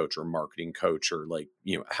executive coach or a marketing coach, or like,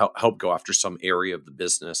 help go after some area of the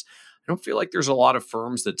business. I don't feel like there's a lot of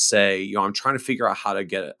firms that say, I'm trying to figure out how to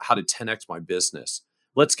 10x my business.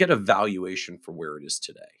 Let's get a valuation for where it is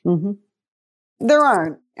today. Mm-hmm. There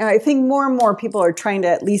aren't. And I think more and more people are trying to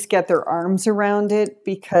at least get their arms around it,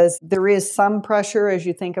 because there is some pressure as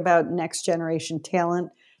you think about next generation talent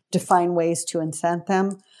to find ways to incent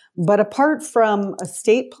them. But apart from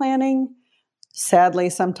estate planning, sadly,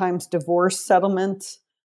 sometimes divorce settlements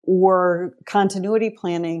or continuity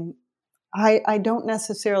planning, I don't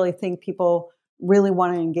necessarily think people really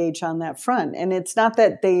want to engage on that front. And it's not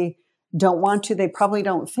that they don't want to, they probably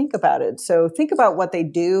don't think about it. So think about what they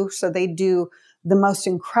do. So they do the most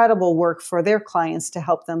incredible work for their clients to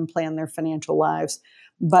help them plan their financial lives.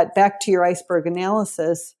 But back to your iceberg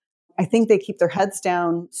analysis, I think they keep their heads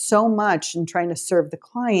down so much in trying to serve the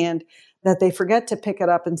client that they forget to pick it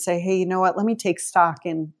up and say, hey, you know what, let me take stock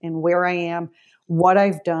in where I am, what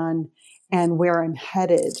I've done, and where I'm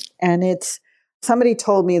headed. And somebody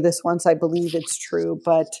told me this once, I believe it's true,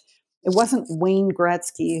 but it wasn't Wayne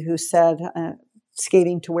Gretzky who said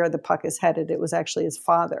skating to where the puck is headed. It was actually his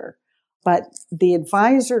father. But the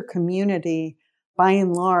advisor community, by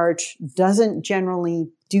and large, doesn't generally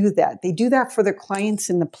do that. They do that for their clients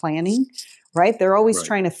in the planning, right? They're always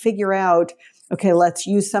trying to figure out, okay, let's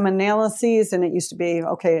use some analyses. And it used to be,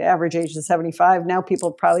 okay, average age is 75. Now people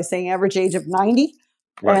are probably saying average age of 90.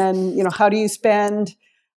 Right. And, how do you spend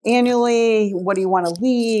annually? What do you want to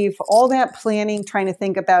leave? All that planning, trying to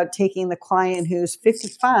think about taking the client who's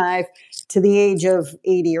 55 to the age of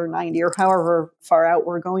 80 or 90 or however far out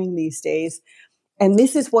we're going these days. And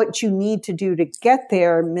this is what you need to do to get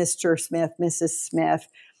there, Mr. Smith, Mrs. Smith.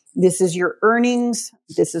 This is your earnings.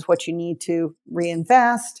 This is what you need to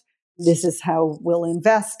reinvest. This is how we'll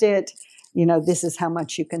invest it. This is how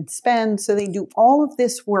much you can spend. So they do all of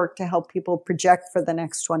this work to help people project for the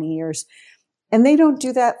next 20 years. And they don't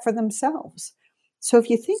do that for themselves. So if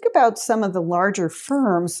you think about some of the larger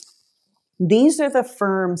firms, these are the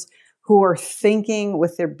firms who are thinking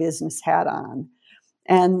with their business hat on.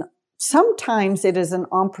 And sometimes it is an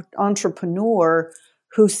entrepreneur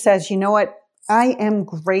who says, you know what, I am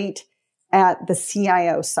great at the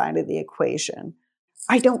CIO side of the equation.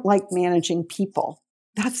 I don't like managing people.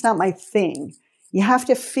 That's not my thing. You have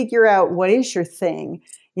to figure out what is your thing.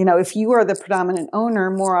 If you are the predominant owner,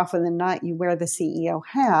 more often than not, you wear the CEO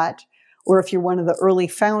hat. Or if you're one of the early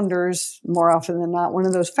founders, more often than not, one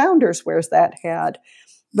of those founders wears that hat.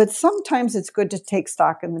 But sometimes it's good to take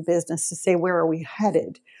stock in the business to say, where are we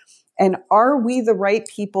headed? And are we the right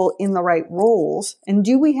people in the right roles? And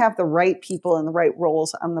do we have the right people in the right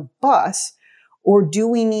roles on the bus? Or do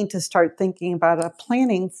we need to start thinking about a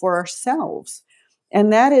planning for ourselves?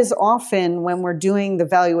 And that is often when we're doing the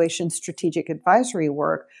valuation strategic advisory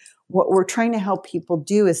work, what we're trying to help people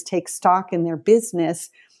do is take stock in their business,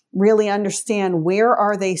 really understand where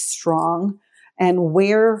are they strong and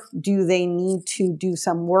where do they need to do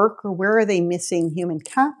some work or where are they missing human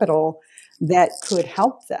capital that could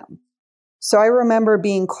help them. So I remember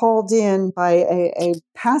being called in by a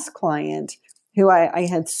past client who I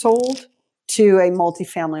had sold to a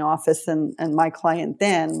multifamily office, and my client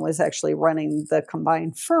then was actually running the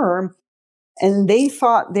combined firm, and they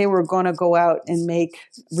thought they were going to go out and make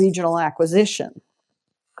regional acquisition.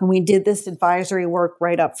 And we did this advisory work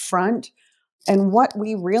right up front. And what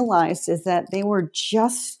we realized is that they were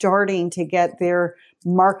just starting to get their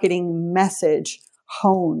marketing message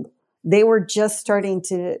honed. They were just starting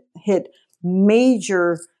to hit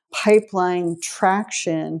major pipeline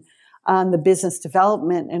traction on the business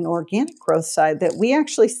development and organic growth side that we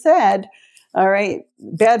actually said, all right,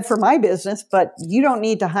 bad for my business, but you don't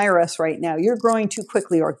need to hire us right now. You're growing too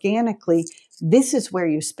quickly organically. This is where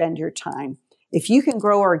you spend your time. If you can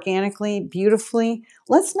grow organically, beautifully,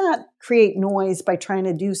 let's not create noise by trying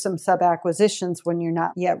to do some sub-acquisitions when you're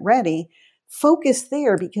not yet ready. Focus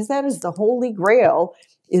there, because that is the holy grail,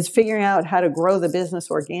 is figuring out how to grow the business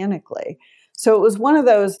organically. So it was one of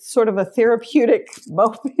those sort of a therapeutic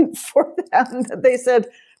moment for them that they said,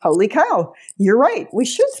 holy cow, you're right. We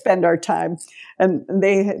should spend our time. And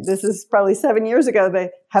this is probably 7 years ago.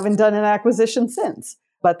 They haven't done an acquisition since,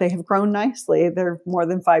 but they have grown nicely. They're more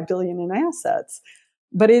than $5 billion in assets.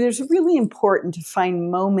 But it is really important to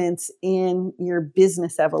find moments in your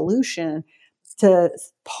business evolution to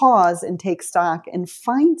pause and take stock and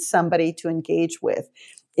find somebody to engage with.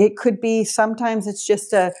 It could be, sometimes it's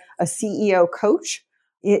just a CEO coach.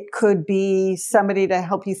 It could be somebody to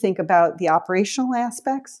help you think about the operational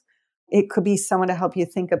aspects. It could be someone to help you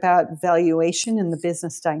think about valuation and the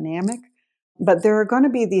business dynamic. But there are going to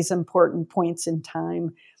be these important points in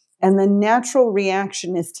time. And the natural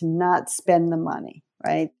reaction is to not spend the money,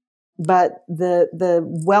 right? But the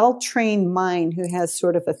well-trained mind who has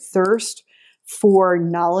sort of a thirst for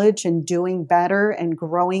knowledge and doing better and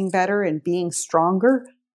growing better and being stronger,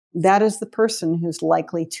 that is the person who's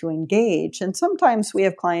likely to engage. And sometimes we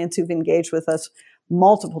have clients who've engaged with us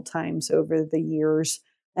multiple times over the years,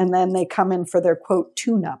 and then they come in for their, quote,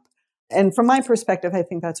 tune-up. And from my perspective, I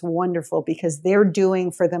think that's wonderful because they're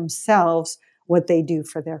doing for themselves what they do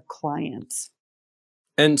for their clients.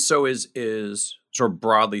 And so is sort of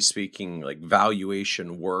broadly speaking, like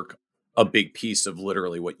valuation work, a big piece of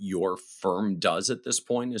literally what your firm does at this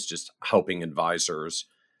point, is just helping advisors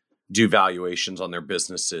do valuations on their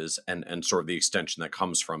businesses and sort of the extension that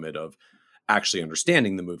comes from it of actually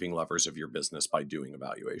understanding the moving levers of your business by doing a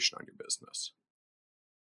valuation on your business.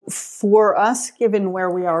 For us, given where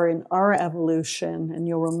we are in our evolution, and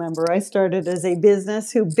you'll remember I started as a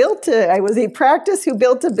business I was a practice who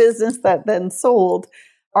built a business that then sold.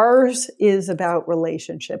 Ours is about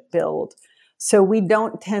relationship build. So we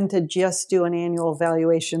don't tend to just do an annual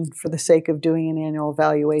valuation for the sake of doing an annual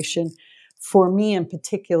valuation. For me in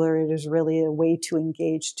particular, it is really a way to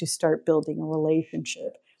engage, to start building a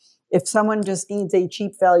relationship. If someone just needs a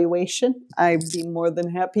cheap valuation, I'd be more than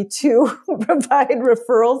happy to provide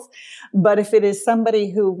referrals. But if it is somebody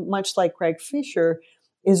who, much like Greg Fisher,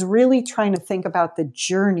 is really trying to think about the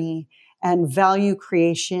journey and value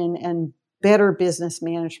creation and better business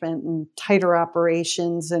management and tighter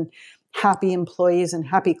operations and happy employees and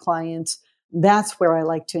happy clients, that's where I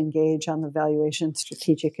like to engage on the valuation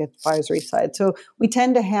strategic advisory side. So we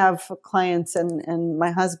tend to have clients, and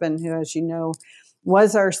my husband, who, as you know,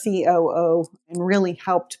 was our COO and really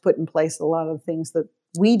helped put in place a lot of the things that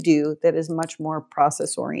we do that is much more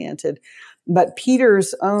process oriented. But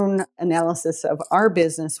Peter's own analysis of our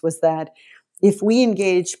business was that if we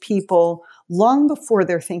engage people long before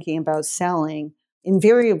they're thinking about selling,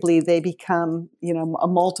 invariably they become, a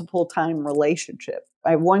multiple time relationship.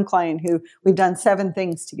 I have one client who we've done 7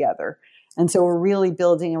 things together. And so we're really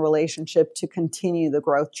building a relationship to continue the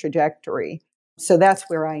growth trajectory. So that's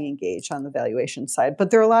where I engage on the valuation side.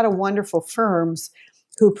 But there are a lot of wonderful firms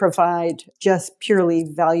who provide just purely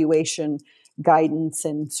valuation guidance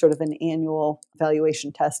and sort of an annual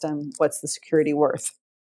valuation test on what's the security worth.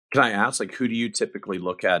 Can I ask, who do you typically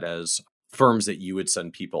look at as firms that you would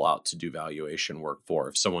send people out to do valuation work for?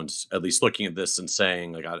 If someone's at least looking at this and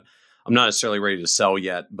saying, I'm not necessarily ready to sell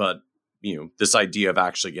yet, but this idea of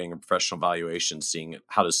actually getting a professional valuation, seeing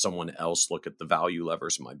how does someone else look at the value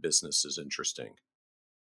levers in my business is interesting.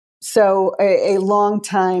 So a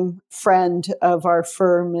longtime friend of our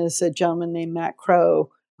firm is a gentleman named Matt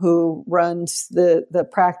Crow, who runs the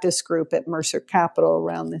practice group at Mercer Capital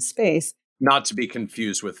around this space. Not to be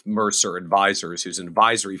confused with Mercer Advisors, who's an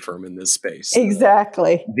advisory firm in this space.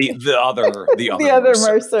 Exactly. The other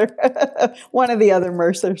Mercer. One of the other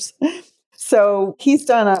Mercers. So he's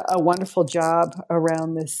done a wonderful job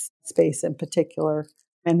around this space in particular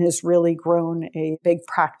and has really grown a big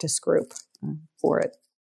practice group for it.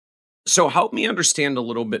 So help me understand a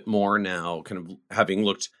little bit more now, kind of having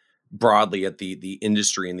looked broadly at the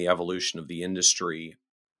industry and the evolution of the industry.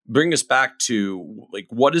 Bring us back to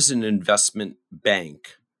what does an investment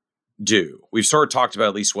bank do? We've sort of talked about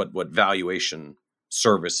at least what valuation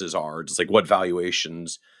services are, just what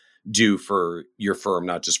valuations do for your firm,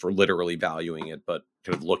 not just for literally valuing it, but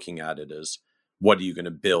kind of looking at it as what are you going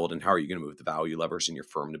to build and how are you going to move the value levers in your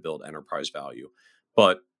firm to build enterprise value.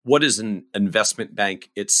 But what does an investment bank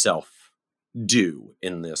itself do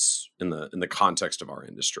in the context of our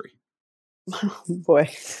industry? Oh, boy.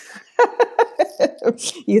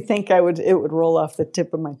 You think it would roll off the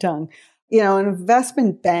tip of my tongue. An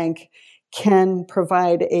investment bank can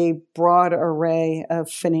provide a broad array of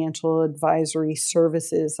financial advisory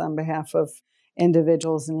services on behalf of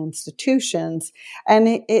individuals and institutions. And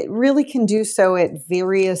it really can do so at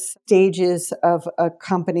various stages of a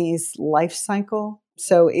company's life cycle.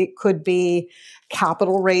 So it could be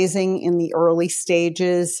capital raising in the early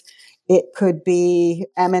stages. It could be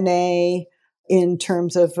M&A in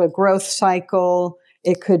terms of a growth cycle.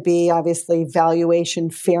 It could be obviously valuation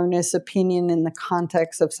fairness opinion in the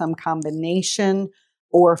context of some combination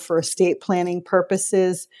or for estate planning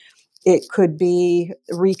purposes. It could be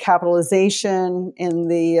recapitalization in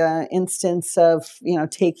the instance of,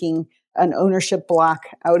 taking an ownership block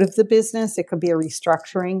out of the business. It could be a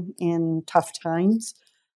restructuring in tough times.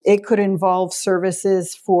 It could involve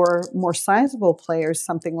services for more sizable players,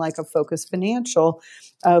 something like a Focus Financial,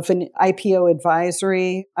 of an IPO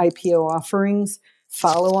advisory, IPO offerings,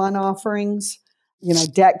 follow-on offerings,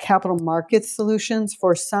 debt capital market solutions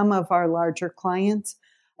for some of our larger clients,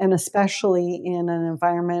 and especially in an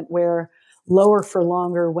environment where lower for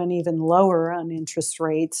longer went even lower on interest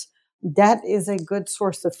rates, debt is a good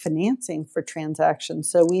source of financing for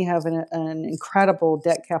transactions. So we have an incredible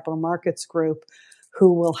debt capital markets group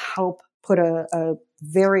who will help put a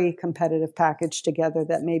very competitive package together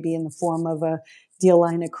that may be in the form of a deal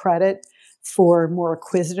line of credit for more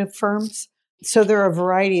acquisitive firms. So there are a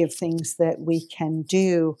variety of things that we can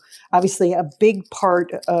do. Obviously, a big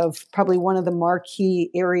part of probably one of the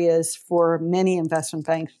marquee areas for many investment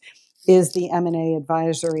banks is the M&A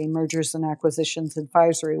advisory, mergers and acquisitions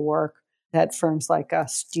advisory work that firms like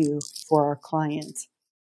us do for our clients.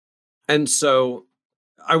 And so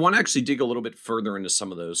I want to actually dig a little bit further into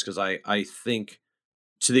some of those because I think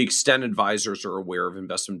to the extent advisors are aware of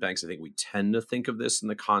investment banks, I think we tend to think of this in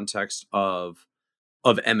the context of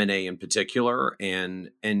M&A in particular. And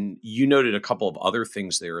you noted a couple of other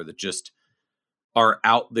things there that just are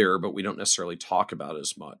out there, but we don't necessarily talk about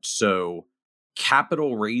as much. So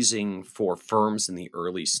capital raising for firms in the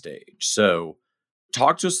early stage. So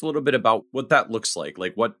talk to us a little bit about what that looks like.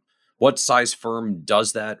 What size firm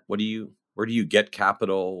does that? Where do you get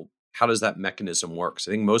capital? How does that mechanism work? 'Cause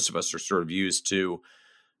I think most of us are sort of used to,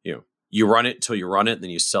 you run it till you run it, and then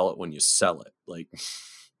you sell it when you sell it.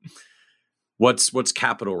 What's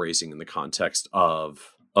capital raising in the context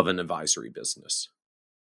of an advisory business?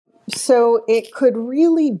 So it could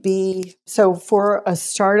really be, so for a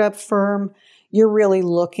startup firm, you're really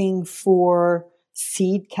looking for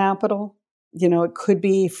seed capital. It could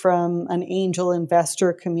be from an angel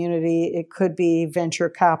investor community. It could be venture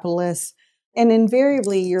capitalists. And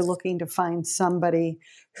invariably, you're looking to find somebody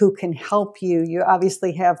who can help you. You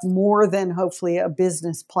obviously have more than hopefully a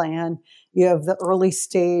business plan. You have the early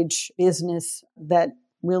stage business that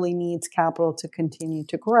really needs capital to continue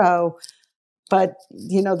to grow. But,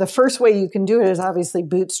 the first way you can do it is obviously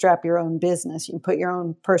bootstrap your own business. You put your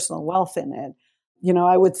own personal wealth in it.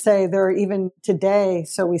 I would say there are even today.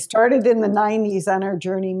 So we started in the 90s on our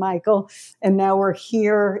journey, Michael, and now we're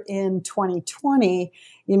here in 2020.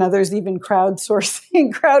 There's even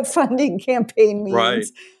crowdfunding campaign means. Right.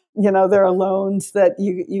 There are loans that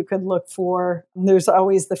you could look for. There's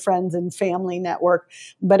always the friends and family network.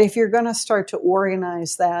 But if you're going to start to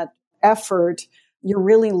organize that effort, you're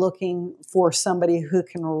really looking for somebody who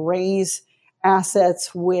can raise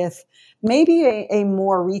assets with maybe a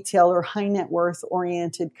more retail or high net worth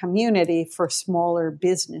oriented community for smaller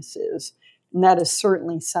businesses. And that is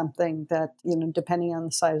certainly something that, depending on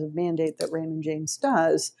the size of mandate, that Raymond James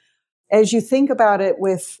does. As you think about it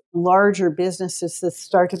with larger businesses that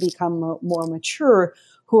start to become more mature,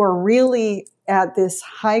 who are really at this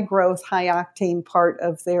high growth, high octane part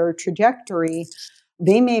of their trajectory,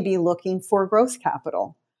 they may be looking for growth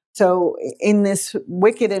capital. So in this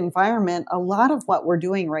wicked environment, a lot of what we're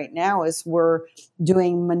doing right now is we're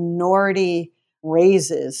doing minority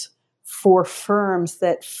raises for firms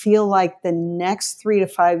that feel like the next 3 to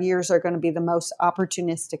 5 years are going to be the most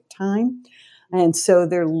opportunistic time. And so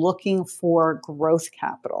they're looking for growth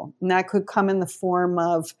capital. And that could come in the form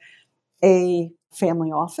of a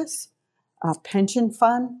family office, a pension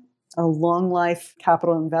fund, a long life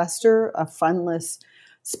capital investor, a fundless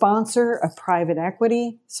sponsor, a private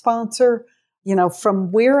equity sponsor.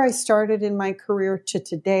 From where I started in my career to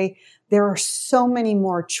today, there are so many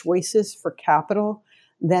more choices for capital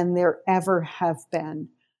than there ever have been.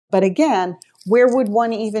 But again, where would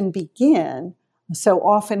one even begin? So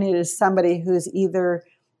often it is somebody who's either,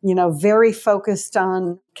 very focused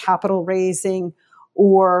on capital raising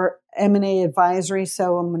or M&A advisory,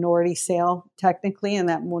 so a minority sale technically, and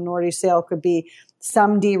that minority sale could be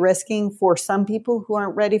some de-risking for some people who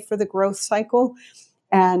aren't ready for the growth cycle,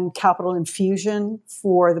 and capital infusion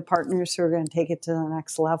for the partners who are going to take it to the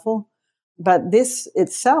next level. But this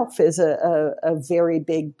itself is a very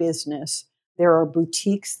big business. There are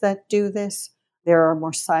boutiques that do this. There are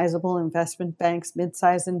more sizable investment banks,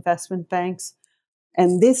 mid-sized investment banks.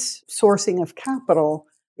 And this sourcing of capital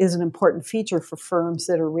is an important feature for firms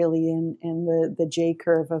that are really in the J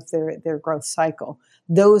curve of their growth cycle.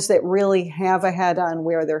 Those that really have a head on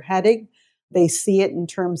where they're heading, they see it in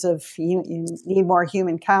terms of you need more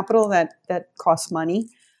human capital that costs money.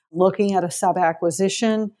 Looking at a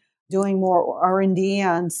sub-acquisition, doing more R&D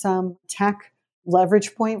on some tech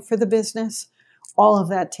leverage point for the business, all of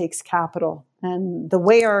that takes capital. And the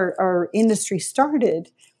way our industry started,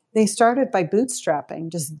 they started by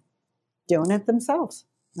bootstrapping, just doing it themselves,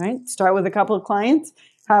 right? Start with a couple of clients,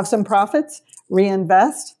 have some profits,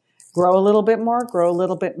 reinvest, grow a little bit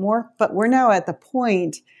more. But we're now at the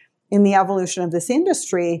point in the evolution of this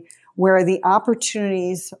industry where the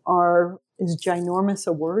opportunities is ginormous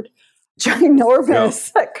a word?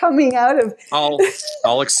 Ginormous coming out of...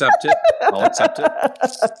 I'll accept it. I'll accept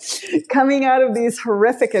it. Coming out of these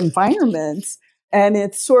horrific environments. And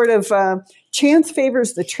it's sort of chance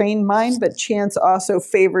favors the trained mind, but chance also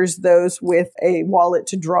favors those with a wallet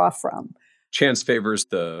to draw from. Chance favors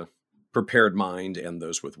the prepared mind and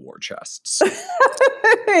those with war chests.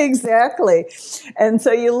 Exactly. And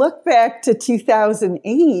so you look back to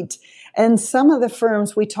 2008, and some of the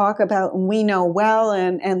firms we talk about and we know well,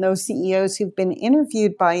 and those CEOs who've been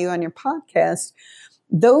interviewed by you on your podcast,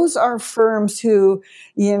 those are firms who,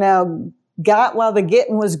 got while the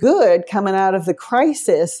getting was good coming out of the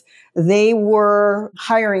crisis. They were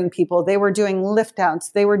hiring people. They were doing lift outs.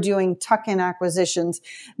 They were doing tuck-in acquisitions.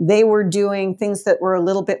 They were doing things that were a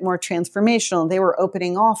little bit more transformational. They were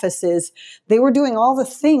opening offices. They were doing all the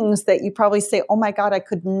things that you probably say, oh my God, I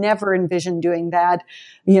could never envision doing that.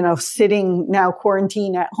 Sitting now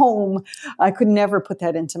quarantined at home. I could never put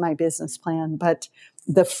that into my business plan. But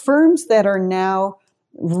the firms that are now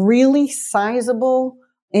really sizable,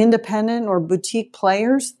 independent or boutique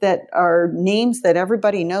players that are names that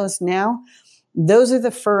everybody knows now, those are the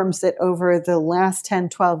firms that over the last 10,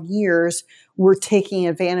 12 years were taking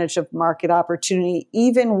advantage of market opportunity,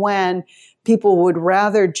 even when people would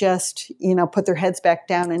rather just, put their heads back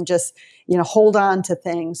down and just, hold on to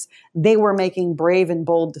things. They were making brave and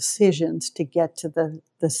bold decisions to get to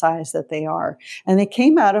the size that they are. And they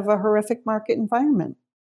came out of a horrific market environment.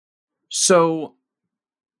 So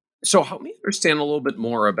help me understand a little bit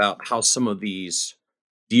more about how some of these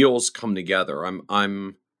deals come together,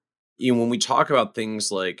 I'm when we talk about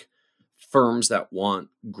things like firms that want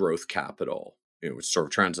growth capital, it's sort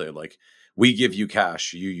of translated like we give you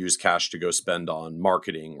cash, you use cash to go spend on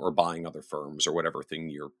marketing or buying other firms or whatever thing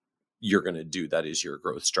you're going to do. That is your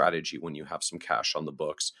growth strategy when you have some cash on the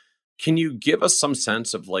books. Can you give us some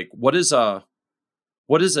sense of like what does a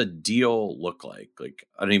deal look like? Like,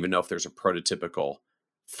 I don't even know if there's a prototypical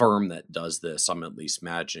firm that does this. I'm at least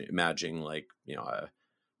imagining like,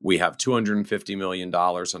 we have $250 million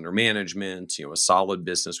under management, a solid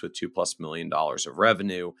business with $2+ million of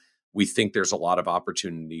revenue. We think there's a lot of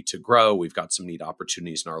opportunity to grow. We've got some neat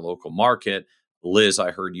opportunities in our local market. Liz, I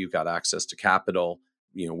heard you've got access to capital,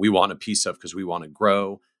 we want a piece of because we want to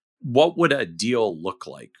grow. What would a deal look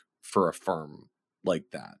like for a firm like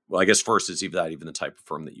that? Well, I guess first is even the type of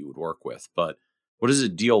firm that you would work with, but what does a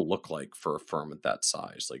deal look like for a firm at that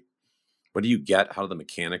size? Like, what do you get? How do the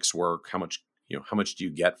mechanics work? How much do you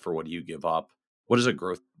get for what do you give up? What does a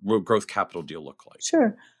growth capital deal look like?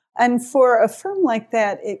 Sure. And for a firm like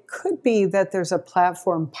that, it could be that there's a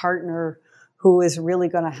platform partner who is really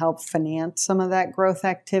going to help finance some of that growth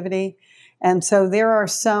activity. And so there are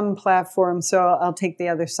some platforms. So I'll take the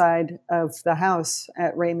other side of the house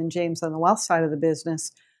at Raymond James on the wealth side of the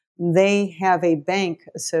business. They have a bank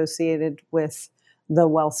associated with the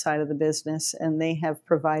wealth side of the business, and they have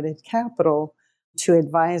provided capital to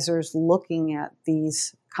advisors looking at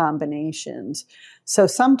these combinations. So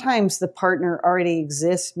sometimes the partner already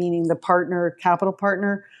exists, meaning the capital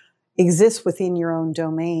partner exists within your own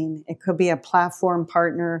domain. It could be a platform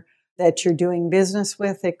partner that you're doing business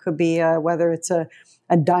with. It could be whether it's a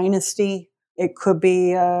dynasty. It could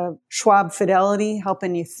be Schwab Fidelity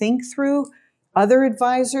helping you think through other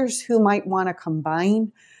advisors who might want to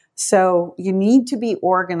combine. So you need to be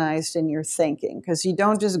organized in your thinking because you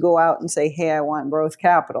don't just go out and say, hey, I want growth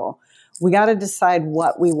capital. We got to decide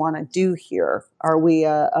what we want to do here. Are we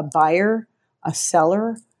a buyer, a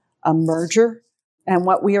seller, a merger? And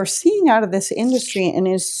what we are seeing out of this industry, and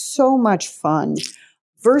is so much fun,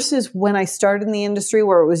 versus when I started in the industry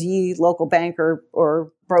where it was local bank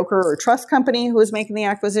or broker or trust company who was making the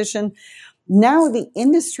acquisition. Now the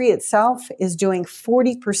industry itself is doing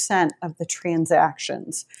 40% of the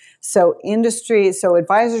transactions. So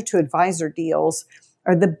advisor to advisor deals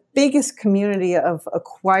are the biggest community of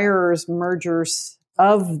acquirers, mergers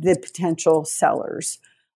of the potential sellers.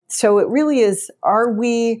 So it really is, are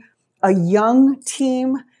we a young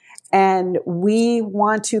team and we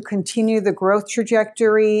want to continue the growth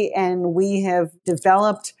trajectory and we have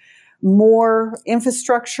developed more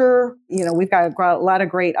infrastructure? We've got a lot of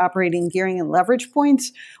great operating gearing and leverage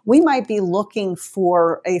points. We might be looking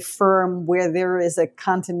for a firm where there is a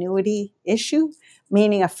continuity issue,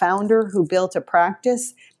 meaning a founder who built a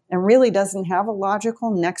practice and really doesn't have a logical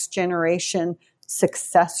next generation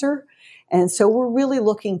successor. And so we're really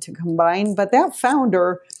looking to combine, but that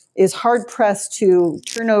founder is hard pressed to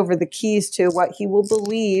turn over the keys to what he will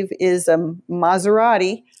believe is a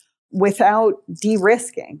Maserati without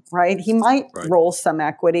de-risking, right? He might roll some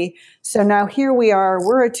equity. So now here we are,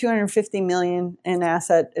 we're a $250 million in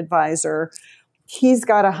asset advisor. He's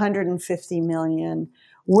got $150 million.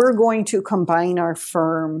 We're going to combine our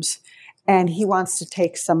firms and he wants to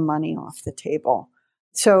take some money off the table.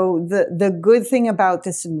 So the good thing about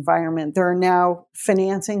this environment, there are now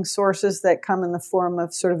financing sources that come in the form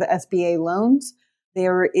of sort of SBA loans.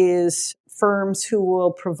 There is firms who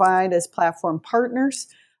will provide as platform partners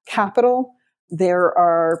capital. There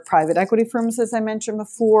are private equity firms, as I mentioned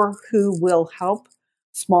before, who will help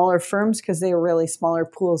smaller firms because they are really smaller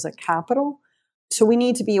pools of capital. So we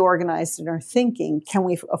need to be organized in our thinking. Can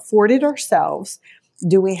we afford it ourselves?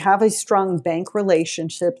 Do we have a strong bank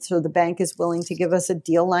relationship so the bank is willing to give us a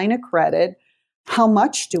deal line of credit? How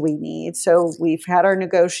much do we need? So we've had our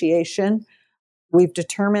negotiation. We've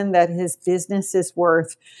determined that his business is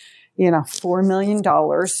worth $4 million.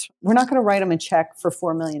 We're not going to write him a check for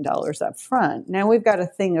 $4 million up front. Now we've got to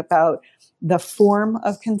think about the form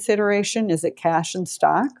of consideration. Is it cash and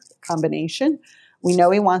stock? Combination. We know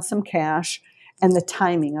he wants some cash, and the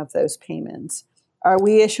timing of those payments. Are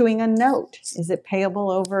we issuing a note? Is it payable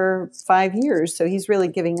over 5 years? So he's really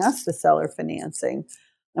giving us the seller financing,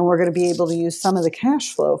 and we're going to be able to use some of the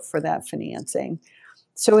cash flow for that financing.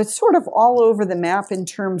 So it's sort of all over the map in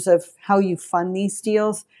terms of how you fund these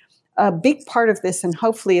deals. A big part of this, and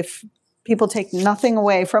hopefully if people take nothing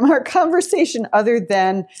away from our conversation other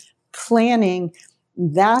than planning,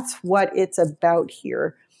 that's what it's about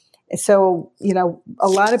here. So, a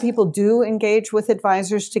lot of people do engage with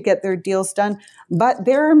advisors to get their deals done, but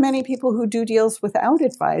there are many people who do deals without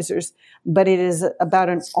advisors, but it is about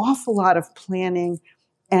an awful lot of planning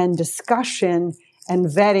and discussion and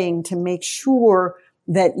vetting to make sure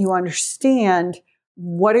that you understand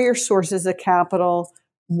what are your sources of capital,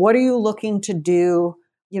 what are you looking to do,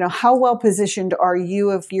 how well positioned are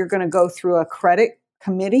you if you're going to go through a credit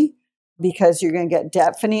committee because you're going to get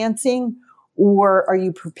debt financing, or are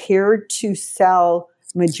you prepared to sell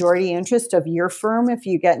majority interest of your firm if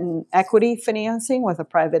you get an equity financing with a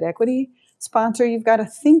private equity sponsor? You've got to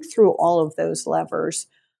think through all of those levers.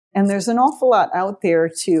 And there's an awful lot out there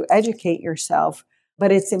to educate yourself,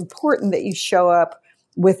 but it's important that you show up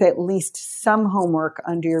with at least some homework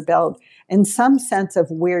under your belt and some sense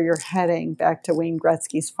of where you're heading. Back to Wayne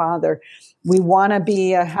Gretzky's father. We want to be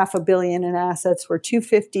 $500 million in assets. We're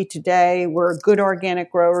 250 today. We're good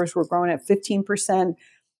organic growers. We're growing at 15%,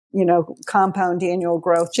 compound annual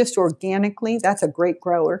growth just organically. That's a great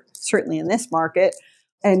grower, certainly in this market.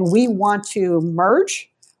 And we want to merge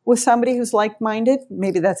with somebody who's like-minded.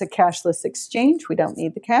 Maybe that's a cashless exchange. We don't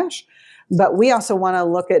need the cash. But we also want to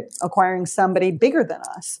look at acquiring somebody bigger than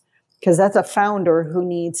us, because that's a founder who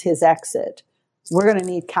needs his exit. We're going to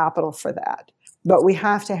need capital for that. But we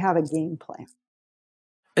have to have a game plan.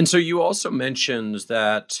 And so you also mentioned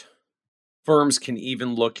that firms can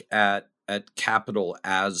even look at capital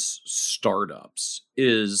as startups.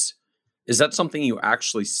 Is that something you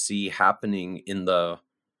actually see happening in the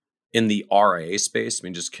RIA space? I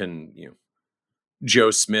mean, just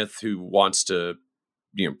Joe Smith, who wants to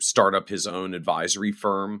start up his own advisory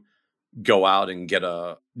firm, go out and get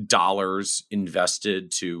dollars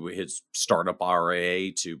invested to his startup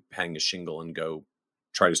RIA to hang a shingle and go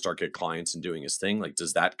try to get clients and doing his thing? Like,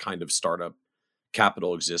 does that kind of startup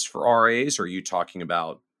capital exist for RIAs? Or are you talking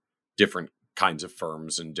about different kinds of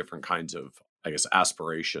firms and different kinds of,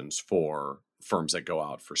 aspirations for firms that go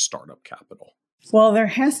out for startup capital? Well, there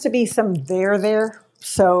has to be some there.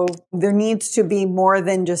 So there needs to be more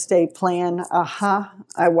than just a plan.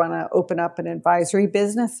 I want to open up an advisory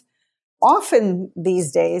business. Often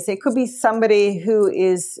these days, it could be somebody who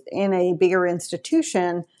is in a bigger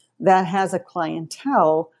institution that has a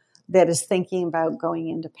clientele that is thinking about going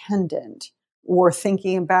independent, or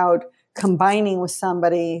thinking about combining with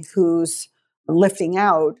somebody who's lifting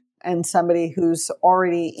out and somebody who's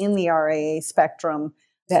already in the RIA spectrum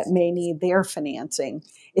that may need their financing.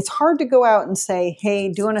 It's hard to go out and say, hey,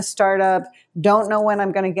 doing a startup, don't know when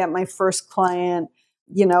I'm going to get my first client,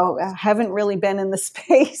 I haven't really been in the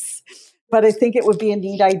space, but I think it would be a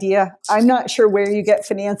neat idea. I'm not sure where you get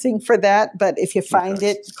financing for that, but if you find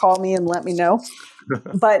it, call me and let me know.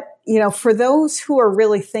 But, for those who are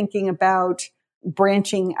really thinking about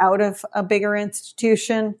branching out of a bigger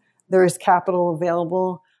institution, there is capital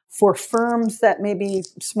available. For firms that may be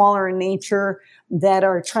smaller in nature that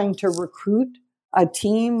are trying to recruit a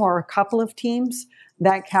team or a couple of teams,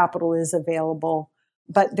 that capital is available.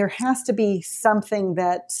 But there has to be something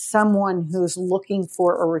that someone who's looking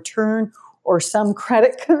for a return, or some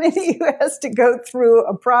credit committee who has to go through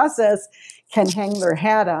a process, can hang their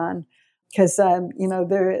hat on. Because,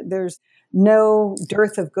 there's no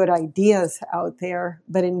dearth of good ideas out there,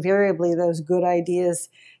 but invariably those good ideas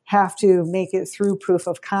have to make it through proof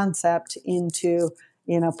of concept into,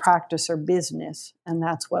 practice or business. And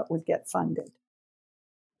that's what would get funded.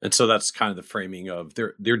 And so that's kind of the framing of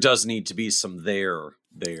there does need to be some there.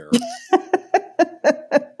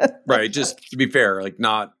 Right. Just to be fair,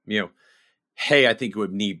 not, hey, I think it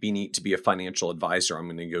would be neat to be a financial advisor. I'm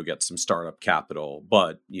going to go get some startup capital,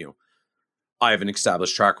 but, I have an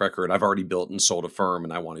established track record. I've already built and sold a firm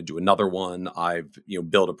and I want to do another one. I've,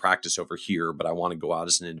 built a practice over here, but I want to go out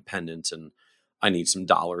as an independent and I need some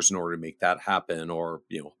dollars in order to make that happen. Or,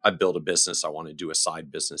 I built a business. I want to do a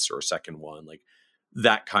side business or a second one, like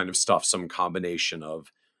that kind of stuff. Some combination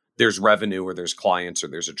of there's revenue or there's clients or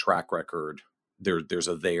there's a track record. There's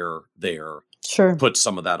a there. Sure. Put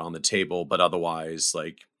some of that on the table, but otherwise,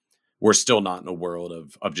 we're still not in a world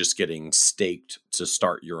of just getting staked to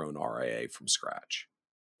start your own RIA from scratch.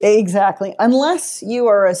 Exactly. Unless you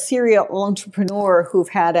are a serial entrepreneur who've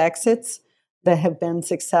had exits that have been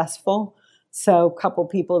successful. So a couple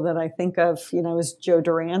people that I think of, is Joe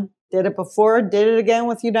Duran. Did it before, did it again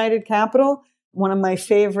with United Capital. One of my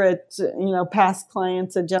favorite, past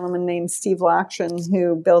clients, a gentleman named Steve Lakshan,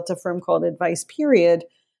 who built a firm called Advice Period.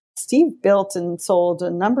 Steve built and sold a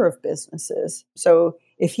number of businesses. So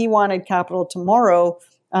if he wanted capital tomorrow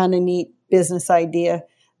on a neat business idea,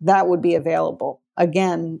 that would be available.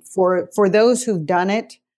 Again, for those who've done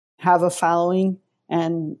it, have a following,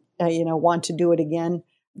 and want to do it again,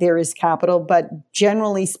 there is capital. But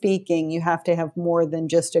generally speaking, you have to have more than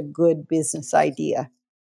just a good business idea.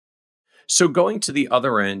 So going to the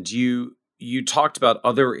other end, you talked about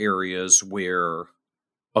other areas where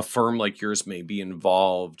a firm like yours may be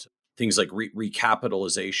involved. I things like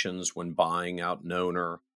recapitalizations when buying out an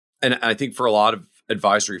owner. And I think for a lot of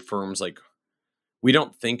advisory firms, like we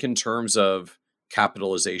don't think in terms of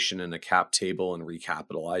capitalization and a cap table and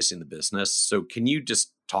recapitalizing the business. So can you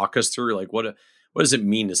just talk us through like what does it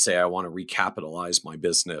mean to say I want to recapitalize my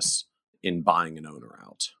business in buying an owner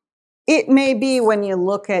out? It may be when you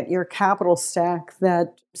look at your capital stack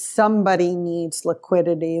that somebody needs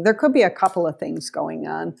liquidity. There could be a couple of things going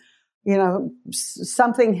on.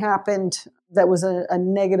 Something happened that was a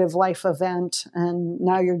negative life event, and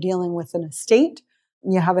now you're dealing with an estate.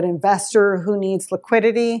 You have an investor who needs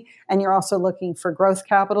liquidity, and you're also looking for growth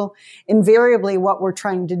capital. Invariably, what we're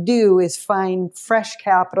trying to do is find fresh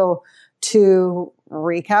capital to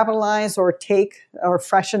recapitalize or take or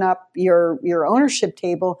freshen up your ownership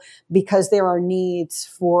table, because there are needs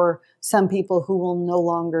for some people who will no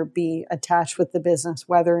longer be attached with the business,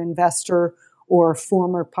 whether investor or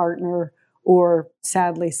former partner or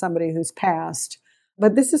sadly somebody who's passed.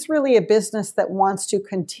 But this is really a business that wants to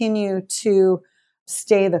continue to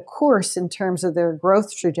stay the course in terms of their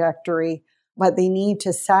growth trajectory, but they need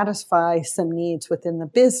to satisfy some needs within the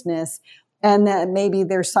business. And that maybe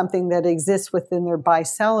there's something that exists within their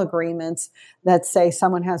buy-sell agreements that say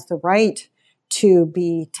someone has the right to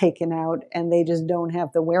be taken out and they just don't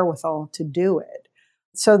have the wherewithal to do it.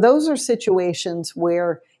 So those are situations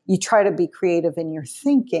where you try to be creative in your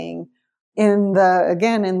thinking. In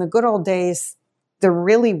the good old days, there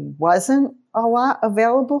really wasn't a lot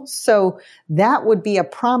available. So that would be a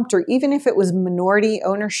prompter, even if it was minority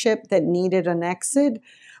ownership that needed an exit.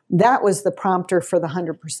 That was the prompter for the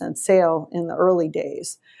 100% sale in the early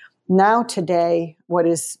days. Now today, what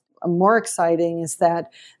is more exciting is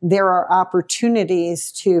that there are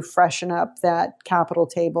opportunities to freshen up that capital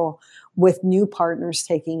table with new partners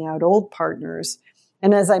taking out old partners.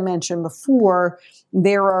 And as I mentioned before,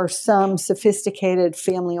 there are some sophisticated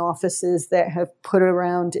family offices that have put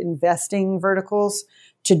around investing verticals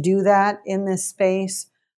to do that in this space.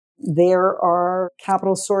 There are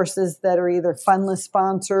capital sources that are either fundless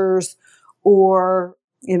sponsors or,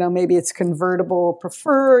 maybe it's convertible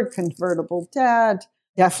preferred, convertible debt,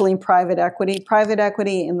 definitely private equity. Private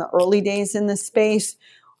equity in the early days in this space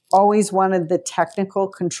always wanted the technical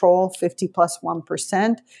control,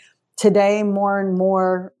 50+1%. Today, more and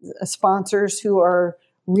more sponsors who are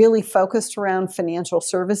really focused around financial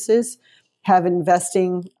services have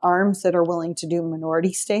investing arms that are willing to do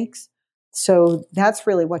minority stakes. So that's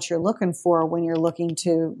really what you're looking for when you're looking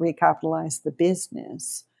to recapitalize the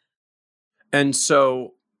business. And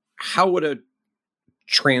so how would a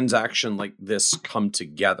transaction like this come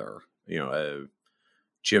together?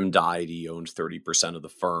 Jim died, he owned 30% of the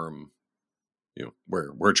firm.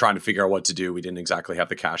 We're trying to figure out what to do. We didn't exactly have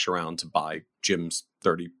the cash around to buy Jim's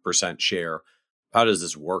 30% share. How does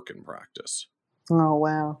this work in practice? Oh,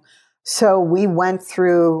 wow. So we went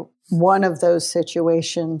through one of those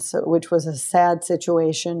situations, which was a sad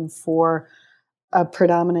situation for a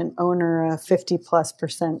predominant owner, a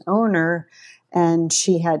 50+% owner, and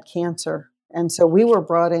she had cancer. And so we were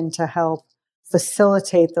brought in to help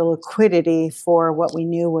facilitate the liquidity for what we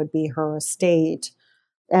knew would be her estate.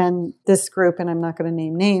 And this group, and I'm not going to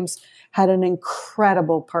name names, had an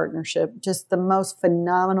incredible partnership, just the most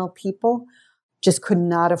phenomenal people, just could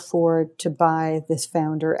not afford to buy this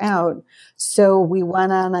founder out. So we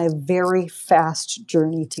went on a very fast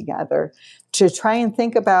journey together to try and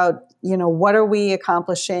think about, what are we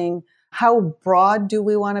accomplishing? How broad do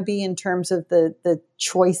we want to be in terms of the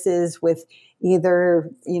choices with either,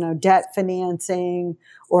 debt financing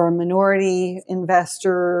or a minority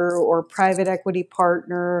investor or private equity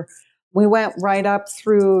partner? We went right up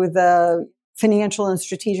through the financial and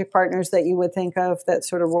strategic partners that you would think of that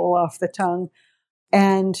sort of roll off the tongue.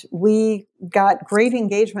 And we got great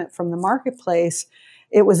engagement from the marketplace.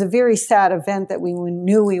 It was a very sad event that we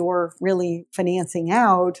knew we were really financing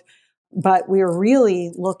out, but we were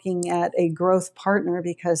really looking at a growth partner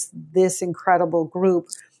because this incredible group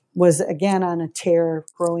was again on a tear,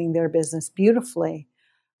 growing their business beautifully.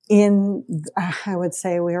 I would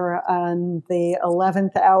say we were on the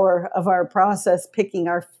 11th hour of our process, picking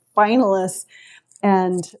our finalists,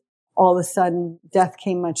 and all of a sudden, death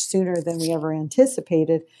came much sooner than we ever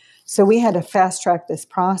anticipated. So we had to fast track this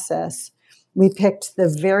process. We picked the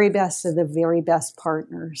very best of the very best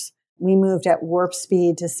partners. We moved at warp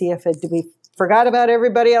speed to see if we forgot about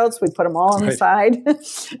everybody else. We put them all on the side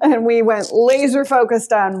and we went laser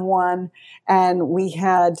focused on one. And we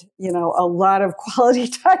had, a lot of quality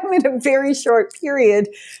time in a very short period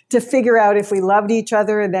to figure out if we loved each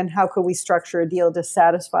other and then how could we structure a deal to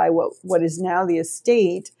satisfy what is now the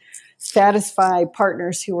estate. satisfy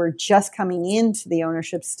partners who were just coming into the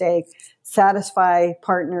ownership stake, satisfy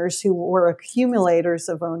partners who were accumulators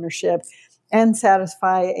of ownership, and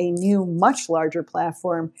satisfy a new, much larger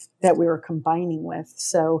platform that we were combining with.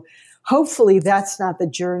 So hopefully that's not the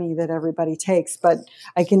journey that everybody takes. But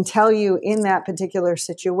I can tell you in that particular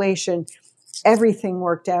situation, everything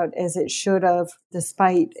worked out as it should have,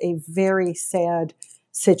 despite a very sad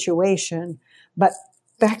situation. But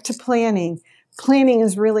back to planning. Planning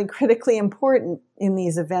is really critically important in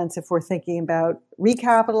these events if we're thinking about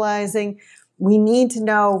recapitalizing. We need to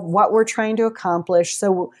know what we're trying to accomplish.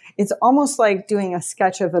 So it's almost like doing a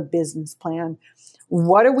sketch of a business plan.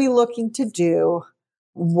 What are we looking to do?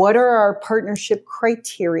 What are our partnership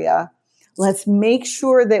criteria? Let's make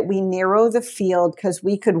sure that we narrow the field, because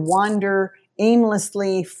we could wander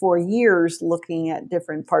aimlessly for years looking at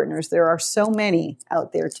different partners. There are so many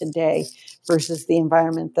out there today versus the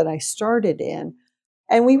environment that I started in.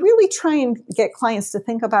 And we really try and get clients to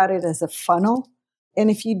think about it as a funnel.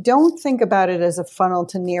 And if you don't think about it as a funnel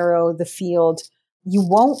to narrow the field, you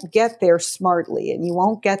won't get there smartly and you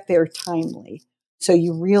won't get there timely. So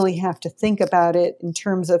you really have to think about it in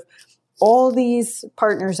terms of all these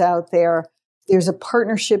partners out there. There's a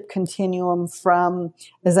partnership continuum from,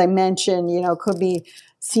 as I mentioned, it could be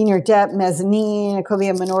senior debt, mezzanine, it could be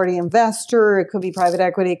a minority investor, it could be private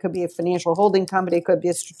equity, it could be a financial holding company, it could be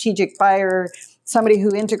a strategic buyer, somebody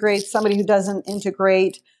who integrates, somebody who doesn't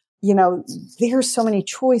integrate. There's so many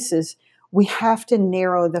choices. We have to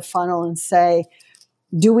narrow the funnel and say,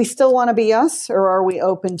 do we still want to be us, or are we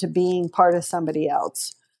open to being part of somebody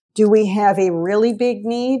else? Do we have a really big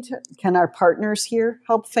need? Can our partners here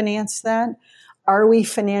help finance that? Are we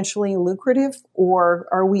financially lucrative, or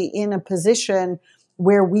are we in a position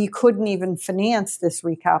where we couldn't even finance this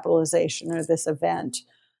recapitalization or this event?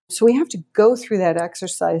 So we have to go through that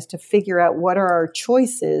exercise to figure out what are our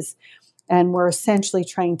choices. And we're essentially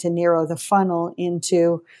trying to narrow the funnel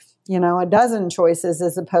into, a dozen choices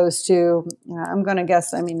as opposed to, I'm going to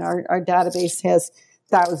guess, our database has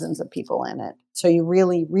thousands of people in it. So you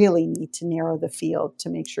really, really need to narrow the field to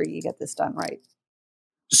make sure you get this done right.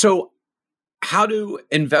 So how do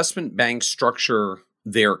investment banks structure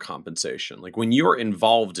their compensation? Like when you're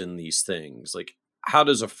involved in these things, like how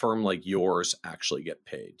does a firm like yours actually get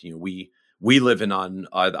paid? We live in on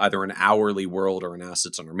either an hourly world or an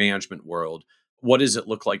assets under management world. What does it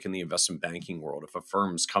look like in the investment banking world? If a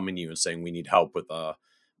firm's coming to you and saying we need help with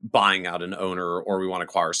buying out an owner, or we want to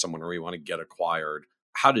acquire someone, or we want to get acquired,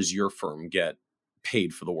 how does your firm get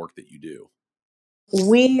paid for the work that you do?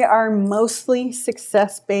 We are mostly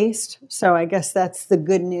success-based. So I guess that's the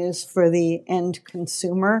good news for the end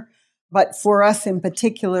consumer. But for us in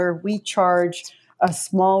particular, we charge a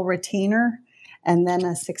small retainer and then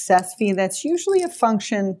a success fee that's usually a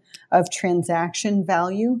function of transaction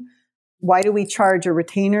value. Why do we charge a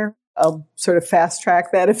retainer? I'll sort of fast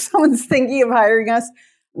track that if someone's thinking of hiring us.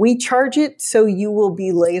 We charge it so you will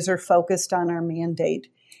be laser focused on our mandate.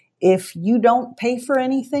 If you don't pay for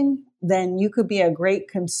anything, then you could be a great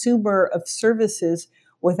consumer of services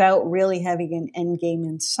without really having an end game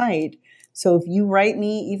in sight. So if you write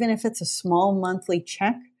me, even if it's a small monthly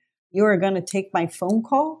check, you are going to take my phone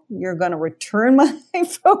call. You're going to return my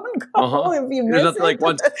phone call if you miss it. Like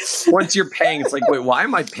once you're paying, it's like, wait, why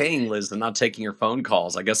am I paying Liz and not taking your phone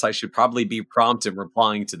calls? I guess I should probably be prompt in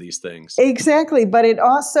replying to these things. Exactly. But it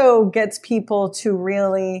also gets people to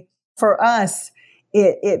really, for us,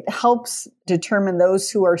 it helps determine those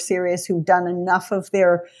who are serious, who've done enough of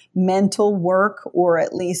their mental work, or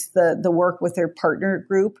at least the work with their partner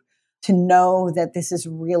group, to know that this is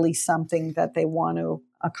really something that they want to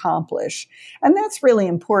accomplish. And that's really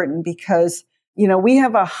important because, we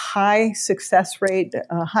have a high success rate,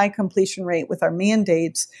 a high completion rate with our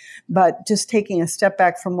mandates, but just taking a step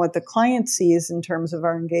back from what the client sees in terms of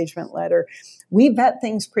our engagement letter, we vet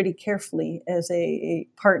things pretty carefully as a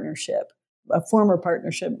partnership, a former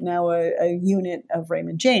partnership, now a unit of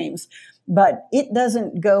Raymond James. But it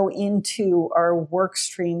doesn't go into our work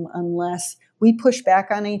stream unless we push back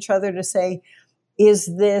on each other to say,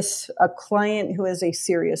 is this a client who is a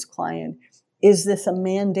serious client? Is this a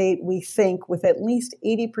mandate we think with at least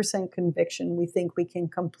 80% conviction we think we can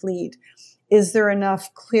complete? Is there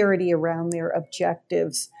enough clarity around their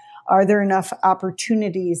objectives? Are there enough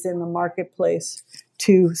opportunities in the marketplace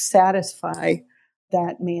to satisfy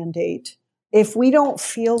that mandate? If we don't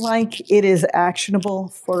feel like it is actionable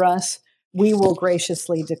for us, we will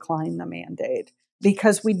graciously decline the mandate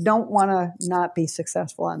because we don't want to not be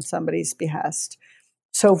successful on somebody's behest.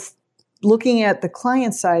 So looking at the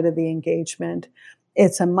client side of the engagement,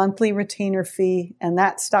 it's a monthly retainer fee, and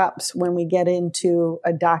that stops when we get into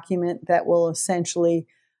a document that will essentially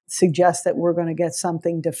suggest that we're going to get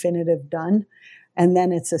something definitive done. And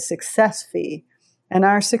then it's a success fee. And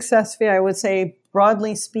our success fee, I would say,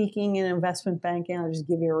 broadly speaking, in investment banking, I'll just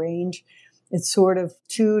give you a range. It's sort of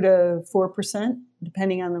 2 to 4%,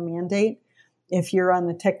 depending on the mandate. If you're on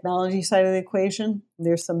the technology side of the equation,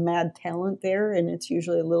 there's some mad talent there, and it's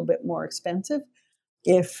usually a little bit more expensive.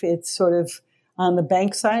 If it's sort of on the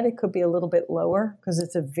bank side, it could be a little bit lower because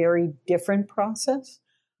it's a very different process.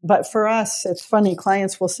 But for us, it's funny,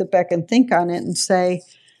 clients will sit back and think on it and say,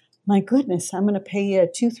 my goodness, I'm going to pay you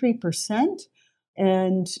 2-3%.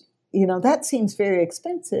 And, that seems very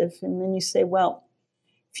expensive. And then you say, well,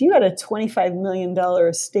 if you had a $25 million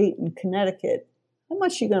estate in Connecticut, how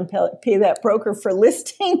much are you going to pay that broker for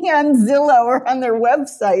listing on Zillow or on their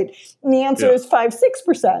website? And the answer is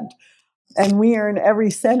 5-6%. And we earn every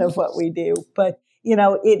cent of what we do. But,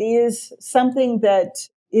 it is something that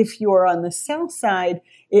if you're on the sell side,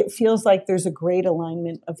 it feels like there's a great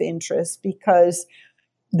alignment of interest because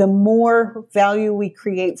the more value we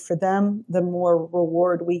create for them, the more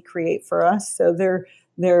reward we create for us. So they're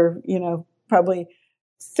probably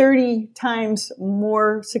 30 times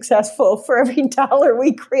more successful for every dollar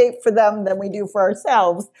we create for them than we do for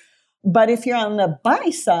ourselves. But if you're on the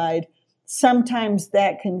buy side, sometimes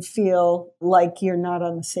that can feel like you're not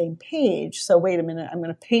on the same page. So wait a minute, I'm going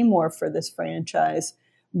to pay more for this franchise,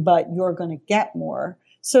 but you're going to get more.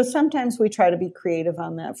 So sometimes we try to be creative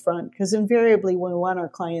on that front because invariably we want our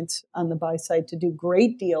clients on the buy side to do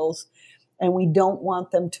great deals, and we don't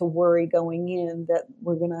want them to worry going in that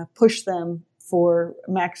we're going to push them for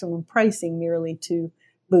maximum pricing merely to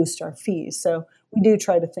boost our fees. So we do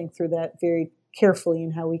try to think through that very carefully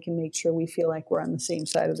and how we can make sure we feel like we're on the same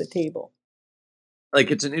side of the table.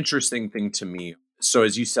 Like, it's an interesting thing to me. So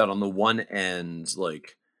as you said, on the one end,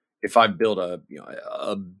 like, if I build a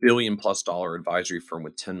 $1 billion+ advisory firm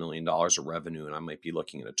with $10 million of revenue, and I might be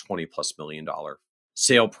looking at a $20+ million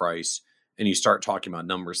sale price, and you start talking about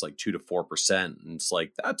numbers like 2 to 4%, and it's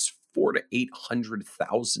like that's $400,000 to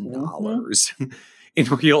 $800,000 in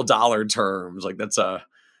real dollar terms. Like it's a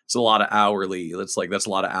lot of hourly. That's a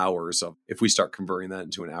lot of hours. So if we start converting that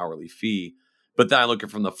into an hourly fee, but then I look at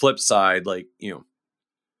it from the flip side, like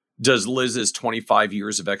does Liz's 25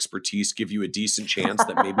 years of expertise give you a decent chance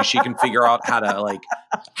that maybe she can figure out how to like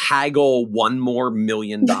haggle $1 more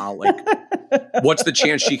million? Like, what's the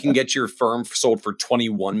chance she can get your firm sold for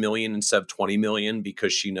 $21 million instead of $20 million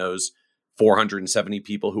because she knows 470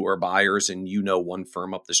 people who are buyers and one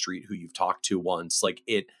firm up the street who you've talked to once? Like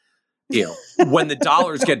when the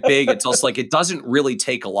dollars get big, it's also like it doesn't really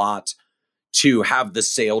take a lot to have the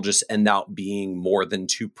sale just end out being more than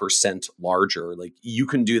 2% larger. Like you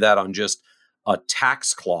can do that on just a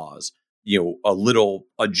tax clause, a little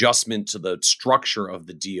adjustment to the structure of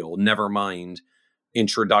the deal, never mind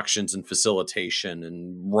introductions and facilitation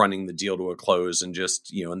and running the deal to a close. And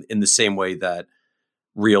just, in the same way that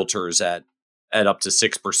realtors at up to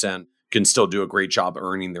 6% can still do a great job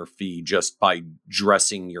earning their fee just by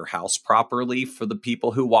dressing your house properly for the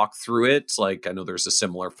people who walk through it. Like, I know there's a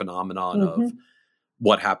similar phenomenon of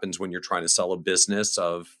what happens when you're trying to sell a business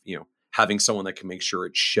of, having someone that can make sure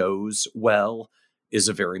it shows well is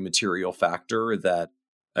a very material factor. That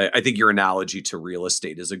I think your analogy to real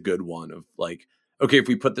estate is a good one of like, okay, if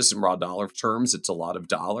we put this in raw dollar terms, it's a lot of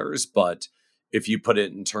dollars, but if you put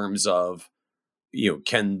it in terms of,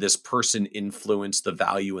 can this person influence the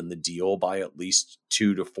value in the deal by at least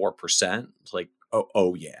 2 to 4%? It's like,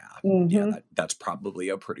 yeah, that's probably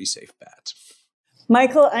a pretty safe bet.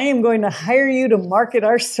 Michael, I am going to hire you to market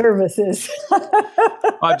our services.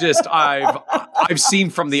 I've seen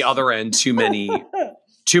from the other end too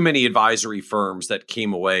many advisory firms that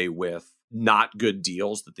came away with not good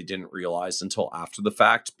deals that they didn't realize until after the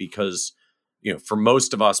fact, because for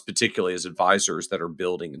most of us, particularly as advisors that are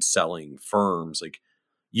building and selling firms, like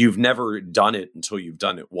you've never done it until you've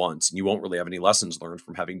done it once, and you won't really have any lessons learned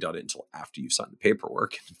from having done it until after you've signed the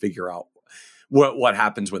paperwork and figure out what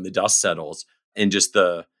happens when the dust settles. And just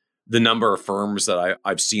the number of firms that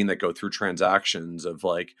I've seen that go through transactions of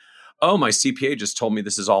like, oh, my CPA just told me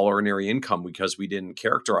this is all ordinary income because we didn't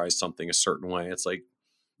characterize something a certain way. It's like,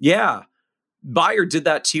 yeah, buyer did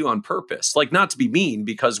that to you on purpose. Like, not to be mean,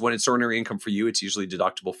 because when it's ordinary income for you, it's usually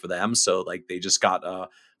deductible for them. So like they just got a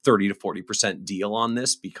 30 to 40% deal on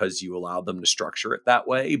this because you allowed them to structure it that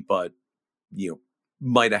way. But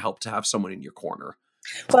might have helped to have someone in your corner.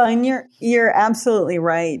 Well, and you're absolutely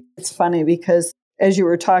right. It's funny because as you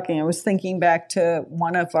were talking, I was thinking back to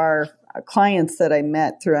one of our clients that I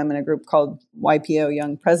met through, I'm in a group called YPO,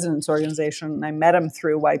 Young Presidents Organization, and I met him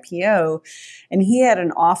through YPO, and he had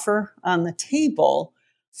an offer on the table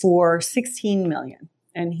for $16 million.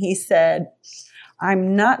 And he said,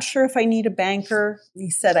 I'm not sure if I need a banker.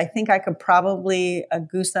 He said, I think I could probably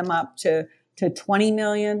goose them up to 20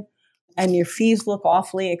 million. And your fees look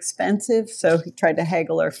awfully expensive. So he tried to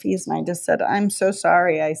haggle our fees. And I just said, I'm so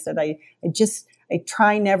sorry. I said, I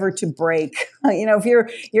try never to break. If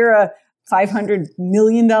you're a $500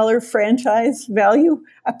 million franchise value,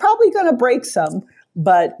 I'm probably going to break some.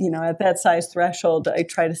 But, at that size threshold, I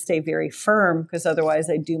try to stay very firm because otherwise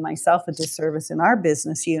I do myself a disservice in our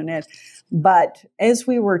business unit. But as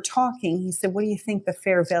we were talking, he said, what do you think the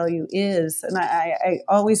fair value is? And I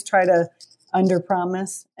always try to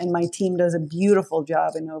underpromise, and my team does a beautiful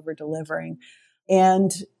job in over-delivering.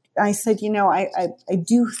 And I said, I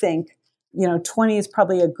do think, 20 is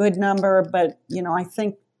probably a good number, but, I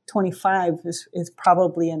think 25 is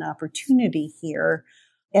probably an opportunity here.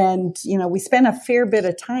 And, we spent a fair bit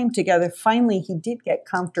of time together. Finally, he did get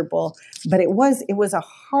comfortable, but it was a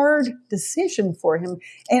hard decision for him.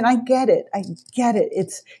 And I get it.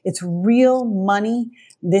 It's real money.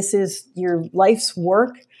 This is your life's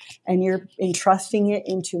work, and you're entrusting it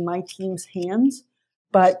into my team's hands.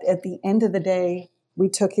 But at the end of the day, we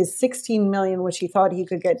took his $16 million, which he thought he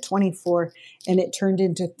could get 24, and it turned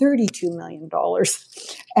into $32 million.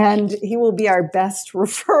 And he will be our best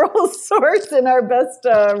referral source and our best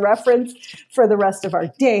reference for the rest of our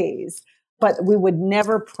days. But we would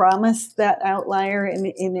never promise that outlier. And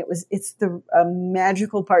it's the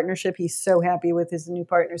magical partnership. He's so happy with his new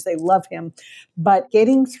partners. They love him. But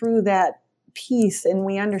getting through that piece, and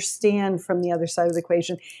we understand from the other side of the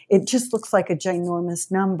equation, it just looks like a ginormous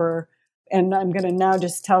number. And I'm going to now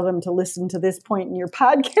just tell them to listen to this point in your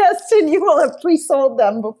podcast, and you will have pre-sold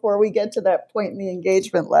them before we get to that point in the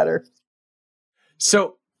engagement letter.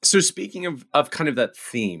 So speaking of kind of that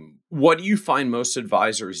theme, what do you find most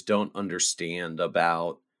advisors don't understand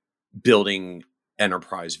about building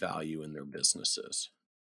enterprise value in their businesses?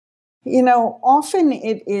 Often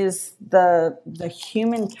it is the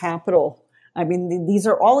human capital. I mean, these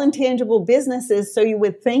are all intangible businesses, so you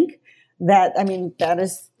would think that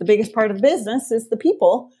is the biggest part of the business is the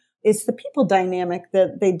people. It's the people dynamic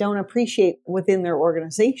that they don't appreciate within their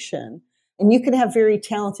organization. And you can have very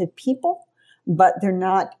talented people, but they're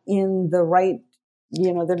not in the right,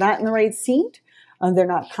 they're not in the right seat. They're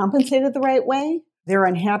not compensated the right way. They're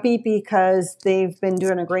unhappy because they've been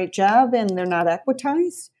doing a great job and they're not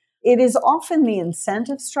equitized. It is often the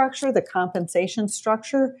incentive structure, the compensation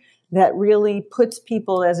structure, that really puts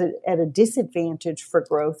people at a disadvantage for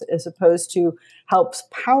growth as opposed to helps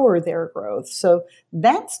power their growth. So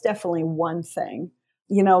that's definitely one thing.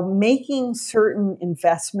 Making certain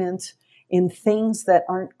investments in things that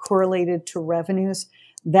aren't correlated to revenues,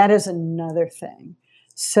 that is another thing.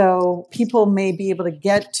 So people may be able to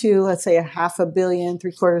get to, let's say, $500 million,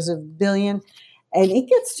 $750 million, and it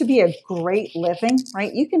gets to be a great living,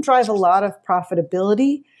 right? You can drive a lot of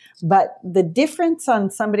profitability, but the difference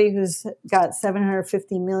on somebody who's got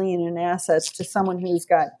 $750 million in assets to someone who's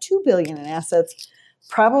got $2 billion in assets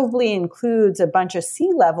probably includes a bunch of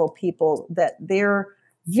C-level people that they're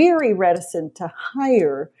very reticent to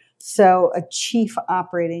hire. So a chief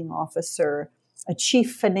operating officer, a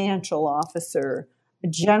chief financial officer, a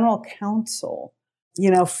general counsel.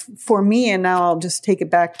 For me, and now I'll just take it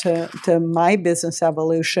back to my business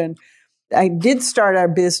evolution. I did start our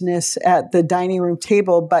business at the dining room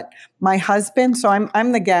table, but my husband, so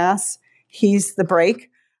I'm the gas, he's the brake.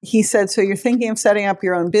 He said, so you're thinking of setting up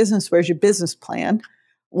your own business, where's your business plan?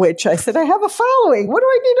 Which I said, I have a following. What do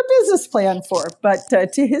I need a business plan for? But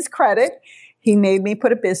to his credit, he made me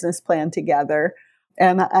put a business plan together.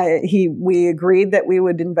 And we agreed that we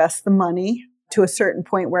would invest the money to a certain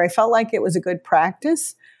point where I felt like it was a good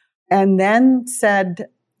practice. And then said,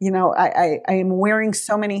 I am wearing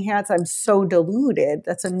so many hats. I'm so diluted.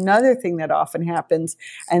 That's another thing that often happens.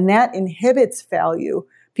 And that inhibits value.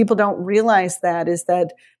 People don't realize that is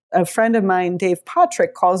that a friend of mine, Dave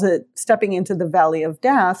Patrick, calls it stepping into the valley of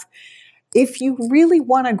death. If you really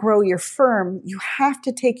want to grow your firm, you have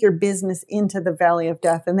to take your business into the valley of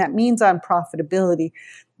death. And that means on profitability.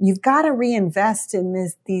 You've got to reinvest in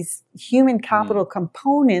these human capital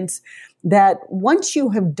components that once you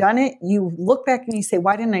have done it, you look back and you say,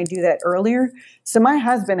 why didn't I do that earlier? So my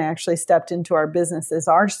husband actually stepped into our business as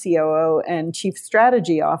our COO and chief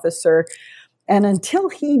strategy officer. And until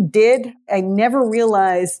he did, I never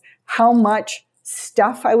realized how much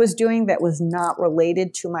stuff I was doing that was not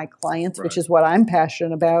related to my clients, right, which is what I'm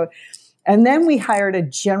passionate about. And then we hired a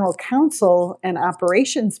general counsel and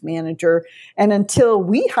operations manager. And until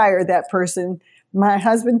we hired that person, my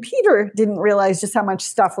husband, Peter, didn't realize just how much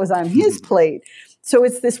stuff was on his plate. So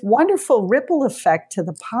it's this wonderful ripple effect to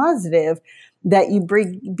the positive that you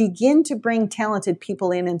begin to bring talented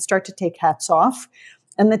people in and start to take hats off.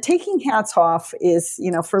 And the taking hats off is,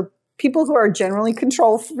 for people who are generally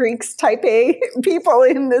control freaks, type A people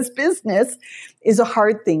in this business, is a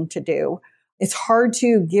hard thing to do. It's hard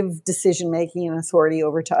to give decision-making and authority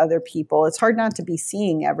over to other people. It's hard not to be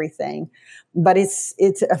seeing everything, but it's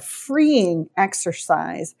a freeing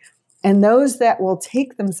exercise. And those that will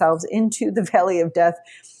take themselves into the valley of death,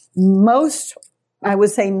 most, I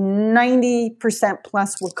would say 90%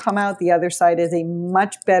 plus, will come out the other side as a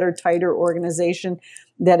much better, tighter organization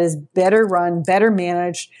that is better run, better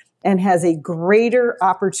managed, and has a greater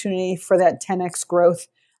opportunity for that 10x growth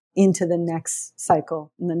into the next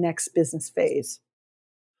cycle, in the next business phase.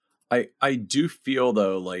 I do feel,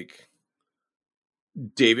 though, like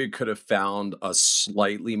David could have found a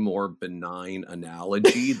slightly more benign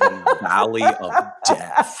analogy than Valley of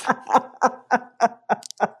Death.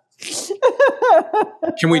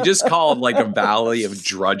 Can we just call it like a valley of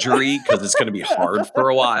drudgery, because it's going to be hard for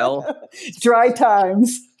a while? Dry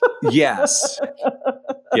times. Yes.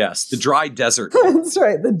 Yes. The dry desert. That's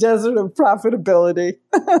right. The desert of profitability.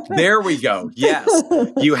 There we go. Yes.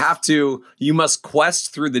 You must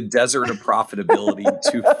quest through the desert of profitability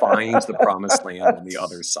to find the promised land on the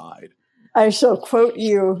other side. I shall quote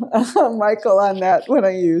you, Michael, on that when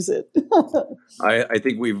I use it. I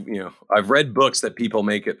think I've read books that people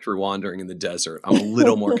make it through wandering in the desert. I'm a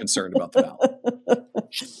little more concerned about the valley.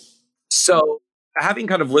 So, having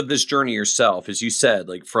kind of lived this journey yourself, as you said,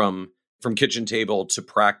 like from kitchen table to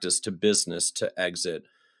practice to business to exit,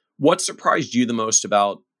 what surprised you the most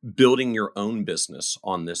about building your own business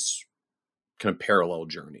on this kind of parallel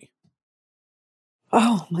journey?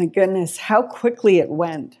 Oh my goodness, how quickly it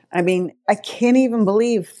went. I mean, I can't even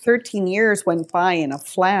believe 13 years went by in a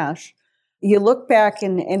flash. You look back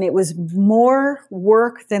and it was more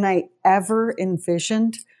work than I ever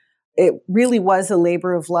envisioned. It really was a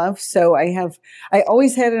labor of love. So I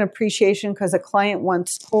always had an appreciation, because a client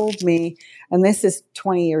once told me, and this is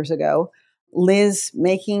 20 years ago, Liz,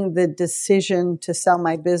 making the decision to sell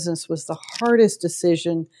my business was the hardest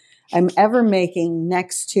decision I'm ever making,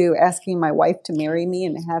 next to asking my wife to marry me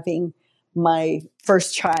and having my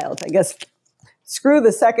first child. I guess screw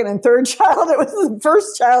the second and third child. It was the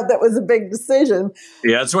first child that was a big decision.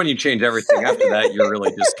 Yeah, that's when you change everything. After that, you're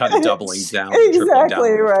really just kind of doubling down. Exactly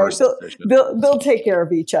down right. They'll take care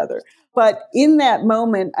of each other. But in that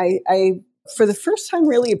moment, I for the first time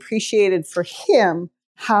really appreciated for him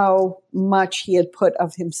how much he had put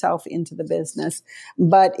of himself into the business.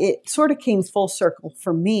 But it sort of came full circle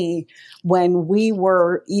for me when we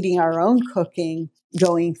were eating our own cooking,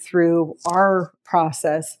 going through our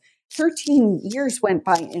process. 13 years went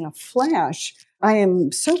by in a flash. I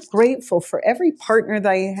am so grateful for every partner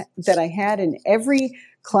that I had and every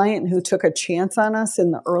client who took a chance on us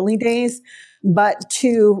in the early days. But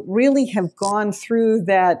to really have gone through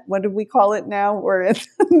that, what do we call it now? We're in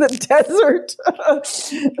the desert.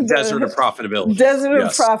 Desert of profitability. Desert of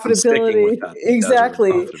profitability.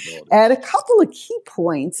 Exactly. At a couple of key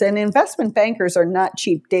points, and investment bankers are not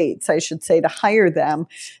cheap dates, I should say, to hire them.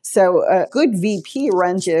 So a good VP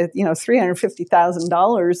runs you,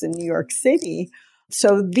 $350,000 in New York City.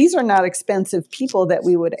 So these are not expensive people that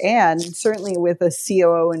we would add, and certainly with a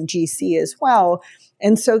COO and GC as well.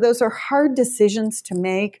 And so those are hard decisions to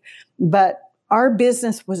make, but our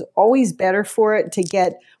business was always better for it to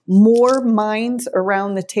get more minds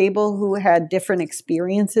around the table who had different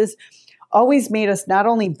experiences. Always made us not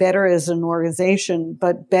only better as an organization,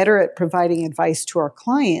 but better at providing advice to our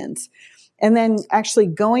clients. And then actually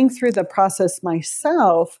going through the process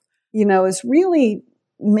myself, is really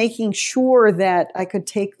making sure that I could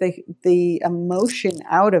take the emotion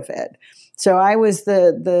out of it. So I was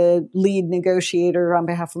the lead negotiator on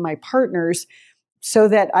behalf of my partners, so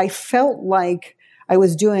that I felt like I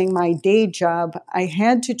was doing my day job. I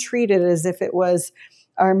had to treat it as if it was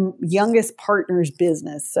our youngest partner's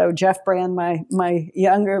business. So Jeff Brand, my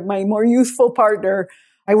more youthful partner,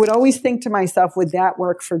 I would always think to myself, would that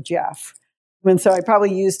work for Jeff? And so I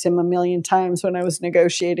probably used him a million times when I was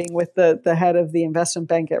negotiating with the head of the investment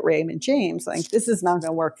bank at Raymond James. Like, this is not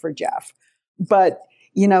going to work for Jeff. But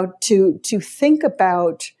to think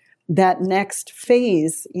about that next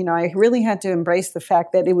phase, I really had to embrace the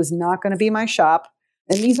fact that it was not going to be my shop.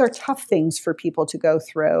 And these are tough things for people to go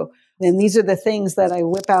through. And these are the things that I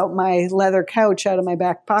whip out my leather couch out of my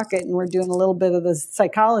back pocket, and we're doing a little bit of the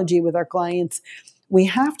psychology with our clients. We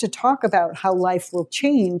have to talk about how life will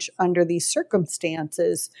change under these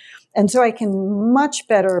circumstances. And so I can much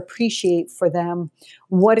better appreciate for them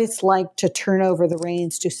what it's like to turn over the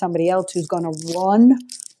reins to somebody else who's going to run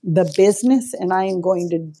the business, and I am going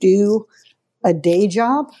to do a day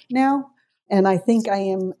job now. And I think I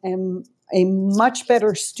am a much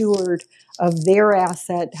better steward of their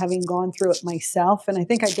asset, having gone through it myself. And I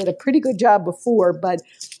think I did a pretty good job before, but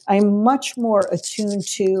I'm much more attuned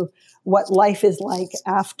to what life is like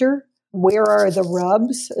after. Where are the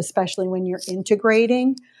rubs, especially when you're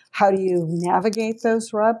integrating? How do you navigate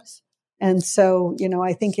those rubs? And so,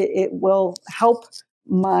 I think it will help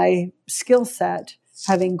my skill set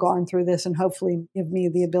having gone through this and hopefully give me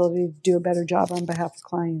the ability to do a better job on behalf of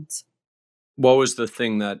clients. What was the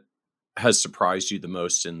thing that has surprised you the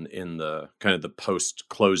most in the kind of the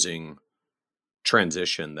post-closing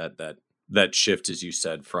transition, that shift, as you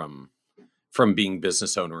said, from being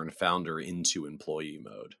business owner and founder into employee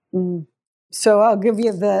mode? So I'll give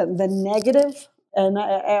you the negative. And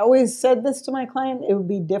I always said this to my client, it would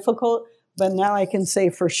be difficult, but now I can say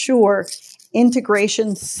for sure,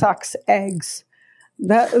 integration sucks eggs.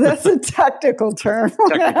 That's a technical term.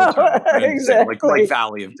 Exactly. Like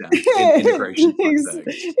Valley of Death. Integration sucks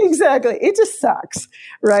eggs. Exactly. It just sucks,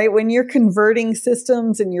 right? When you're converting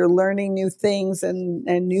systems and you're learning new things and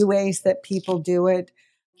new ways that people do it,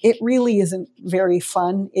 it really isn't very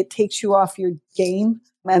fun. It takes you off your game.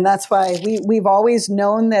 And that's why we've always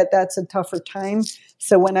known that that's a tougher time.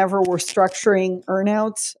 So whenever we're structuring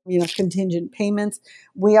earnouts, contingent payments,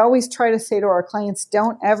 we always try to say to our clients,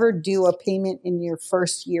 don't ever do a payment in your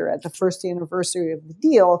first year at the first anniversary of the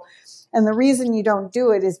deal. And the reason you don't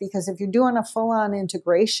do it is because if you're doing a full-on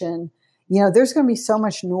integration, there's going to be so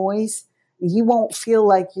much noise. You won't feel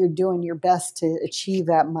like you're doing your best to achieve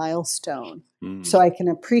that milestone. So I can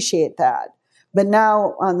appreciate that. But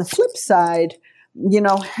now on the flip side,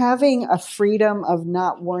 having a freedom of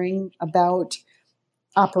not worrying about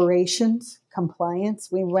operations, compliance.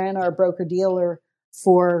 We ran our broker-dealer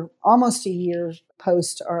for almost a year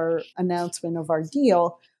post our announcement of our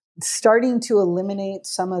deal, starting to eliminate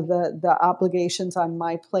some of the obligations on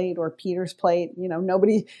my plate or Peter's plate.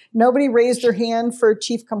 Nobody raised their hand for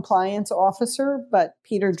chief compliance officer, but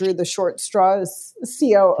Peter drew the short straw as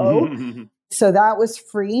COO. So that was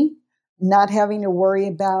free. Not having to worry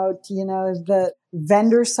about, the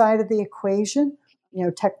vendor side of the equation,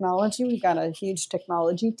 technology. We've got a huge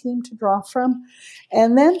technology team to draw from.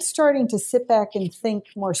 And then starting to sit back and think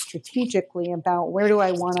more strategically about where do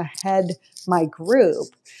I want to head my group.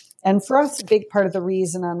 And for us, a big part of the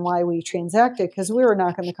reason on why we transacted, because we were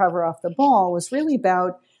knocking the cover off the ball, was really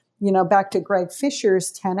about, back to Greg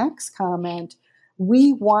Fisher's 10X comment,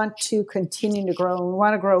 we want to continue to grow. We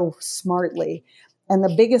want to grow smartly. And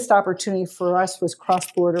the biggest opportunity for us was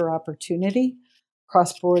cross-border opportunity,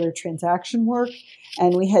 cross-border transaction work.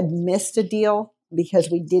 And we had missed a deal because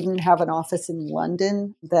we didn't have an office in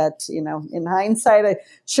London that, in hindsight, I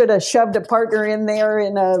should have shoved a partner in there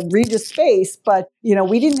in a Regis space. But,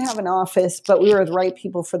 we didn't have an office, but we were the right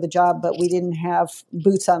people for the job, but we didn't have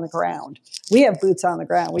boots on the ground. We have boots on the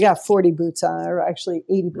ground. We got 40 boots on, or actually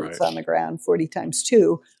 80 boots on the ground, 40 times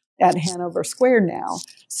 2. At Hanover Square now.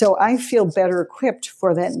 So I feel better equipped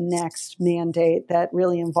for that next mandate that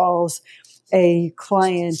really involves a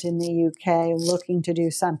client in the UK looking to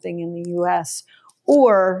do something in the US,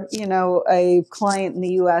 or, a client in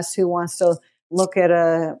the US who wants to look at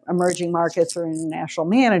emerging markets or international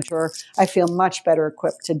manager. I feel much better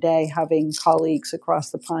equipped today having colleagues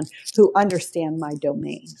across the pond who understand my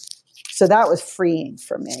domain. So that was freeing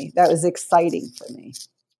for me. That was exciting for me.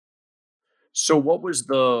 So what was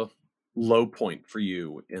the low point for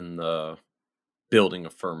you in the building a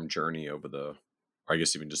firm journey over I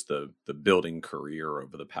guess even just the building career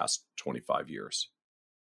over the past 25 years?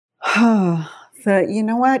 You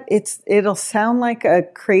know what? It'll sound like a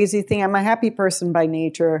crazy thing. I'm a happy person by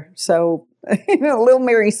nature. So, Little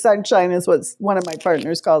Mary Sunshine is what one of my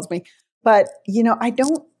partners calls me. But, I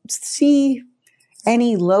don't see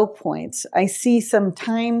any low points. I see some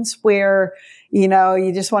times where,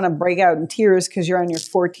 you just want to break out in tears because you're on your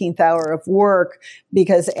 14th hour of work,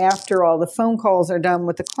 because after all the phone calls are done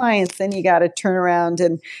with the clients, then you got to turn around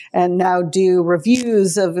and now do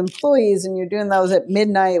reviews of employees. And you're doing those at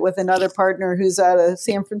midnight with another partner who's out of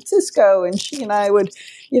San Francisco. And she and I would,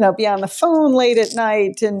 be on the phone late at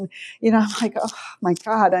night. And, I'm like, oh my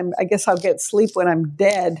God, I guess I'll get sleep when I'm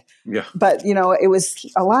dead. Yeah. But, it was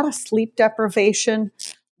a lot of sleep deprivation,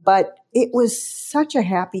 but it was such a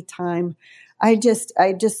happy time. I just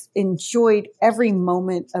enjoyed every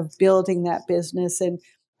moment of building that business. And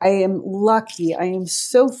I am lucky. I am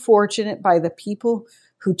so fortunate by the people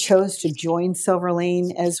who chose to join Silver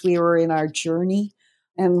Lane as we were in our journey.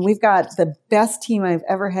 And we've got the best team I've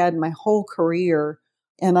ever had in my whole career.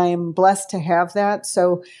 And I am blessed to have that.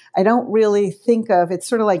 So I don't really think of, it's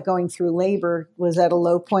sort of like going through labor was at a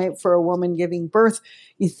low point for a woman giving birth.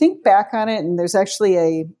 You think back on it, and there's actually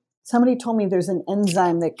a somebody told me there's an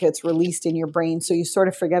enzyme that gets released in your brain, so you sort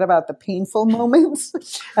of forget about the painful moments.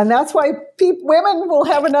 And that's why women will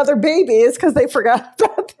have another baby, is because they forgot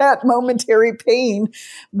about that momentary pain.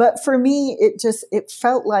 But for me, it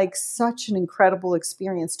felt like such an incredible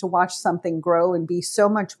experience to watch something grow and be so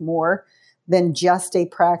much more than just a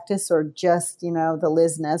practice or just, the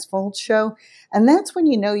Liz Nesvold show. And that's when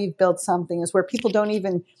you've built something, is where people don't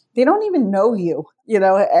even know you,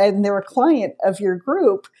 and they're a client of your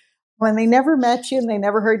group. When they never met you and they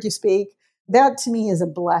never heard you speak, that to me is a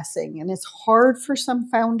blessing. And it's hard for some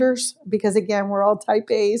founders because, again, we're all type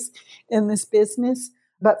A's in this business.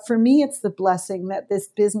 But for me, it's the blessing that this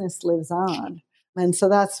business lives on. And so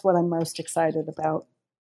that's what I'm most excited about.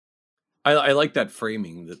 I like that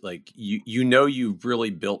framing, that like you've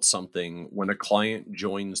really built something when a client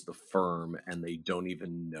joins the firm and they don't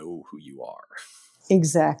even know who you are.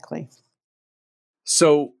 Exactly.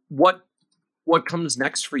 So what comes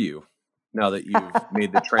next for you now that you've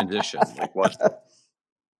made the transition? Like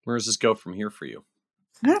where does this go from here for you?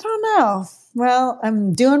 I don't know. Well,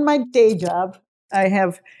 I'm doing my day job. I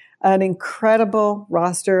have an incredible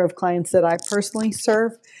roster of clients that I personally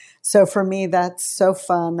serve. So for me, that's so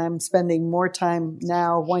fun. I'm spending more time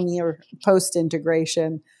now, 1 year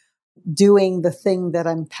post-integration, doing the thing that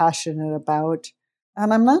I'm passionate about.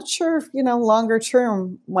 And I'm not sure, longer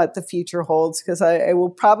term what the future holds, because I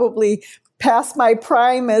will probably pass my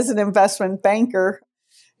prime as an investment banker.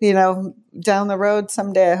 Down the road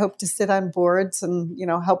someday, I hope to sit on boards and,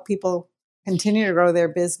 help people continue to grow their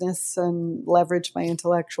business and leverage my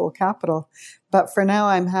intellectual capital. But for now,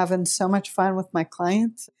 I'm having so much fun with my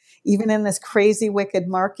clients. Even in this crazy, wicked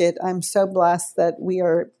market, I'm so blessed that we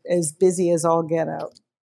are as busy as all get out.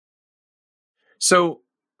 So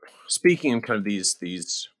speaking of kind of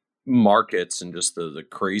these markets and just the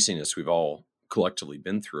craziness we've all collectively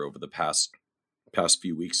been through over the past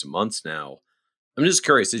few weeks and months now, I'm just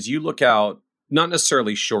curious, as you look out, not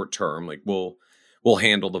necessarily short term, like we'll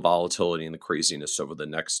handle the volatility and the craziness over the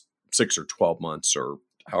next 6 or 12 months or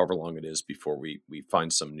however long it is before we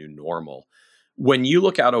find some new normal. When you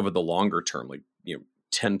look out over the longer term, like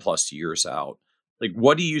 10 plus years out, like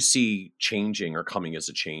what do you see changing or coming as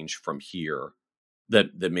a change from here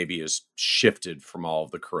that maybe has shifted from all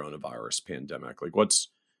of the coronavirus pandemic? Like what's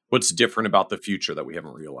different about the future that we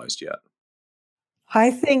haven't realized yet? I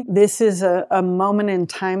think this is a moment in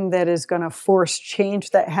time that is going to force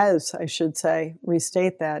change, that has, I should say,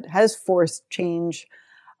 restate that, has forced change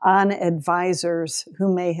on advisors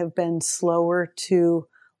who may have been slower to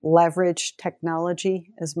leverage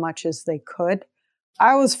technology as much as they could.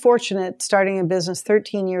 I was fortunate starting a business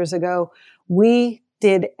 13 years ago. We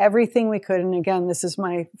did everything we could. And again, this is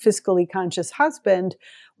my fiscally conscious husband.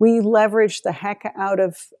 We leveraged the heck out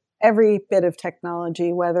of every bit of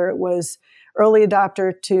technology, whether it was early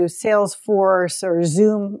adopter to Salesforce or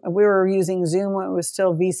Zoom. We were using Zoom when it was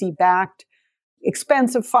still VC backed.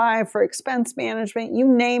 Expensify for expense management, you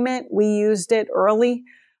name it, we used it early.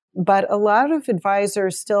 But a lot of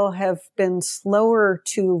advisors still have been slower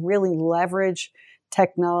to really leverage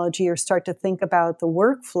technology or start to think about the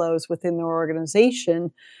workflows within their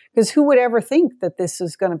organization, because who would ever think that this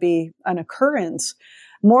is going to be an occurrence?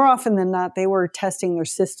 More often than not, they were testing their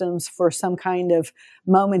systems for some kind of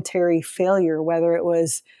momentary failure, whether it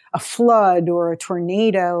was a flood or a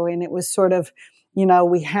tornado. And it was sort of,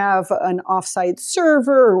 we have an offsite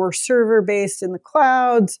server, or we're server based in the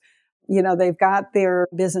clouds. They've got their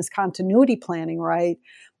business continuity planning right.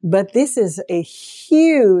 But this is a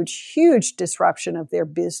huge, huge disruption of their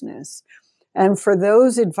business. And for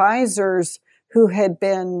those advisors who had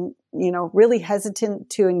been, really hesitant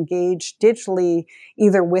to engage digitally,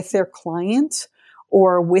 either with their clients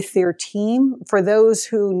or with their team, for those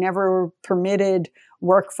who never permitted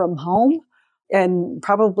work from home and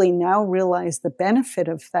probably now realize the benefit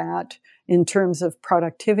of that in terms of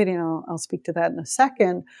productivity, and I'll speak to that in a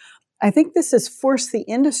second, I think this has forced the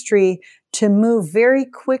industry to move very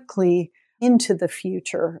quickly into the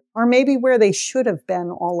future, or maybe where they should have been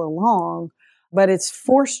all along, but it's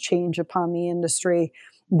forced change upon the industry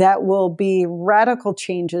that will be radical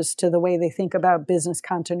changes to the way they think about business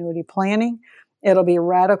continuity planning. It'll be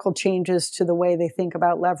radical changes to the way they think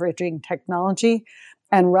about leveraging technology,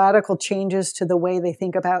 and radical changes to the way they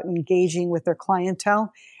think about engaging with their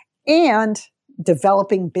clientele and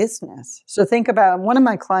developing business. So think about one of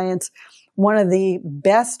my clients, one of the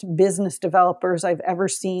best business developers I've ever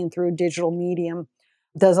seen through digital medium,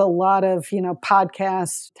 does a lot of,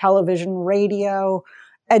 podcasts, television, radio,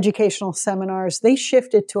 educational seminars. They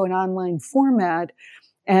shifted to an online format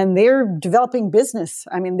and they're developing business.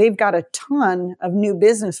 I mean, they've got a ton of new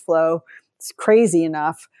business flow. It's crazy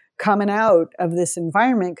enough coming out of this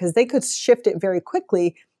environment because they could shift it very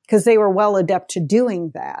quickly because they were well adept to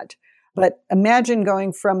doing that. But imagine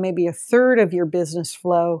going from maybe a third of your business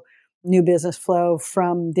flow, new business flow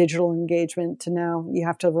from digital engagement to now you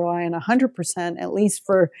have to rely on 100%, at least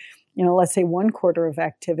for, let's say 1/4 of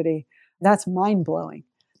activity. That's mind blowing.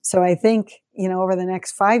 So I think, over the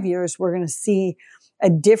next 5 years, we're going to see a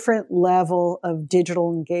different level of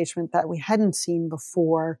digital engagement that we hadn't seen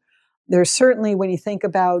before. There's certainly, when you think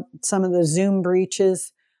about some of the Zoom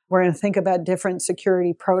breaches, we're going to think about different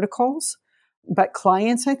security protocols. But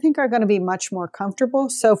clients, I think, are going to be much more comfortable.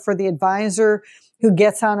 So for the advisor who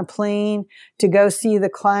gets on a plane to go see the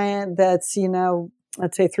client that's,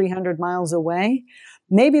 let's say 300 miles away,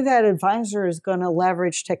 maybe that advisor is going to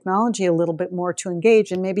leverage technology a little bit more to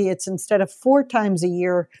engage. And maybe it's instead of 4 times a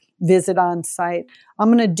year visit on site, I'm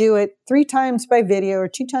going to do it 3 times by video or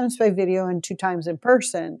 2 times by video and 2 times in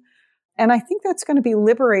person. And I think that's going to be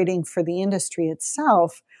liberating for the industry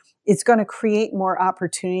itself. It's going to create more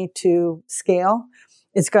opportunity to scale.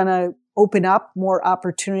 It's going to open up more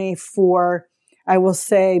opportunity for, I will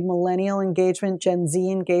say, millennial engagement, Gen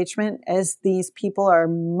Z engagement, as these people are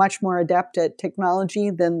much more adept at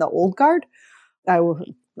technology than the old guard.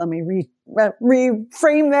 Let me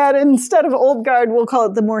reframe that. Instead of old guard, we'll call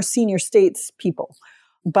it the more senior states people.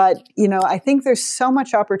 But, I think there's so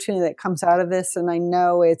much opportunity that comes out of this. And I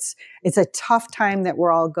know it's a tough time that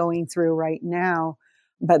we're all going through right now.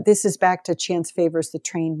 But this is back to chance favors the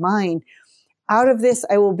trained mind. Out of this,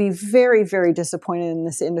 I will be very, very disappointed in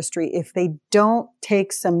this industry if they don't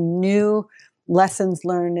take some new lessons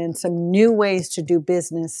learned and some new ways to do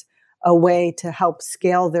business away to help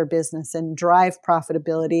scale their business and drive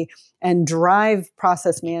profitability and drive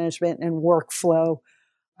process management and workflow.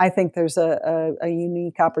 I think there's a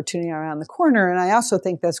unique opportunity around the corner. And I also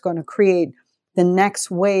think that's going to create the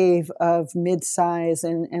next wave of mid-size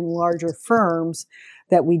and larger firms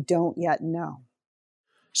that we don't yet know.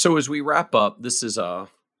 So as we wrap up, this is a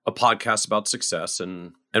podcast about success.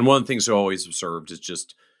 And one of the things I always observed is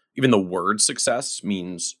just even the word success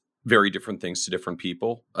means very different things to different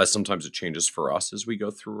people. Sometimes it changes for us as we go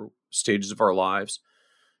through stages of our lives.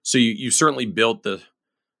 So you certainly built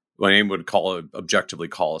what anyone would objectively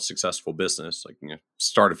call a successful business. Like,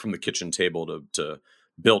 started from the kitchen table to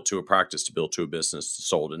built to a practice, to built to a business, to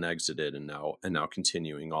sold and exited, and now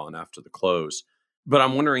continuing on after the close. But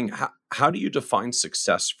I'm wondering, how do you define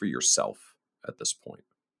success for yourself at this point?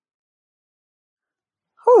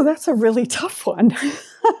 Oh, that's a really tough one.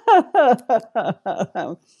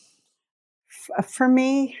 For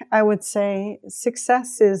me, I would say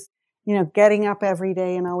success is, getting up every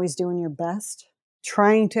day and always doing your best,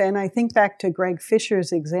 trying to, and I think back to Greg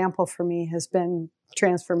Fisher's example for me has been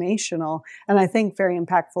transformational and I think very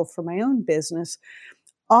impactful for my own business.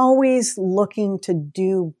 Always looking to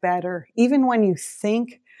do better, even when you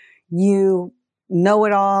think you know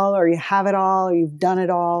it all or you have it all or you've done it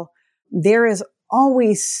all. There is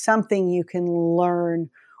always something you can learn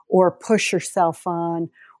or push yourself on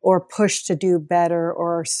or push to do better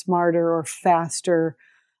or smarter or faster.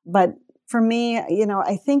 But for me,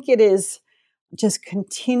 I think it is just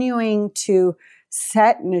continuing to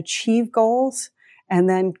set and achieve goals and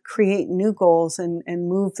then create new goals and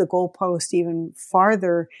move the goalpost even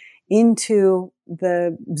farther into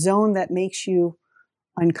the zone that makes you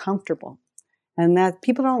uncomfortable. And that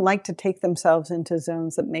people don't like to take themselves into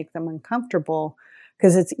zones that make them uncomfortable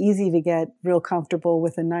because it's easy to get real comfortable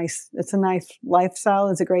with it's a nice lifestyle.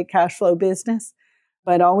 It's a great cash flow business,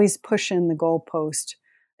 but always pushing the goalpost.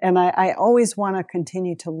 And I always want to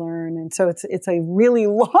continue to learn. And so it's a really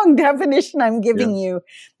long definition I'm giving you,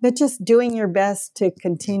 but just doing your best to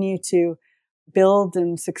continue to build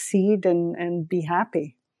and succeed and be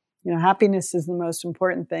happy. Happiness is the most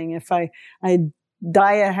important thing. If I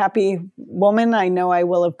die a happy woman, I know I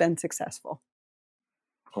will have been successful.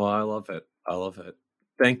 Well, I love it.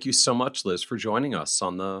 Thank you so much, Liz, for joining us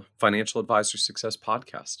on the Financial Advisor Success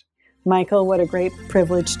Podcast. Michael, what a great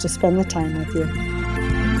privilege to spend the time with you.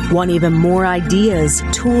 Want even more ideas,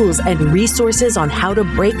 tools, and resources on how to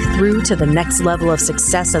break through to the next level of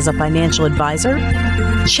success as a financial advisor?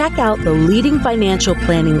 Check out the leading financial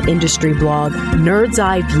planning industry blog, Nerd's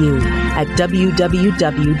Eye View, at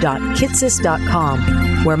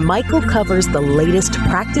www.kitces.com, where Michael covers the latest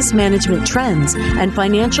practice management trends and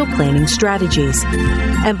financial planning strategies.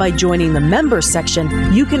 And by joining the members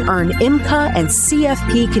section, you can earn IMCA and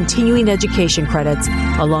CFP continuing education credits,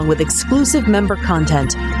 along with exclusive member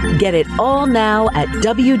content. Get it all now at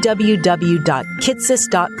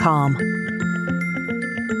www.kitces.com.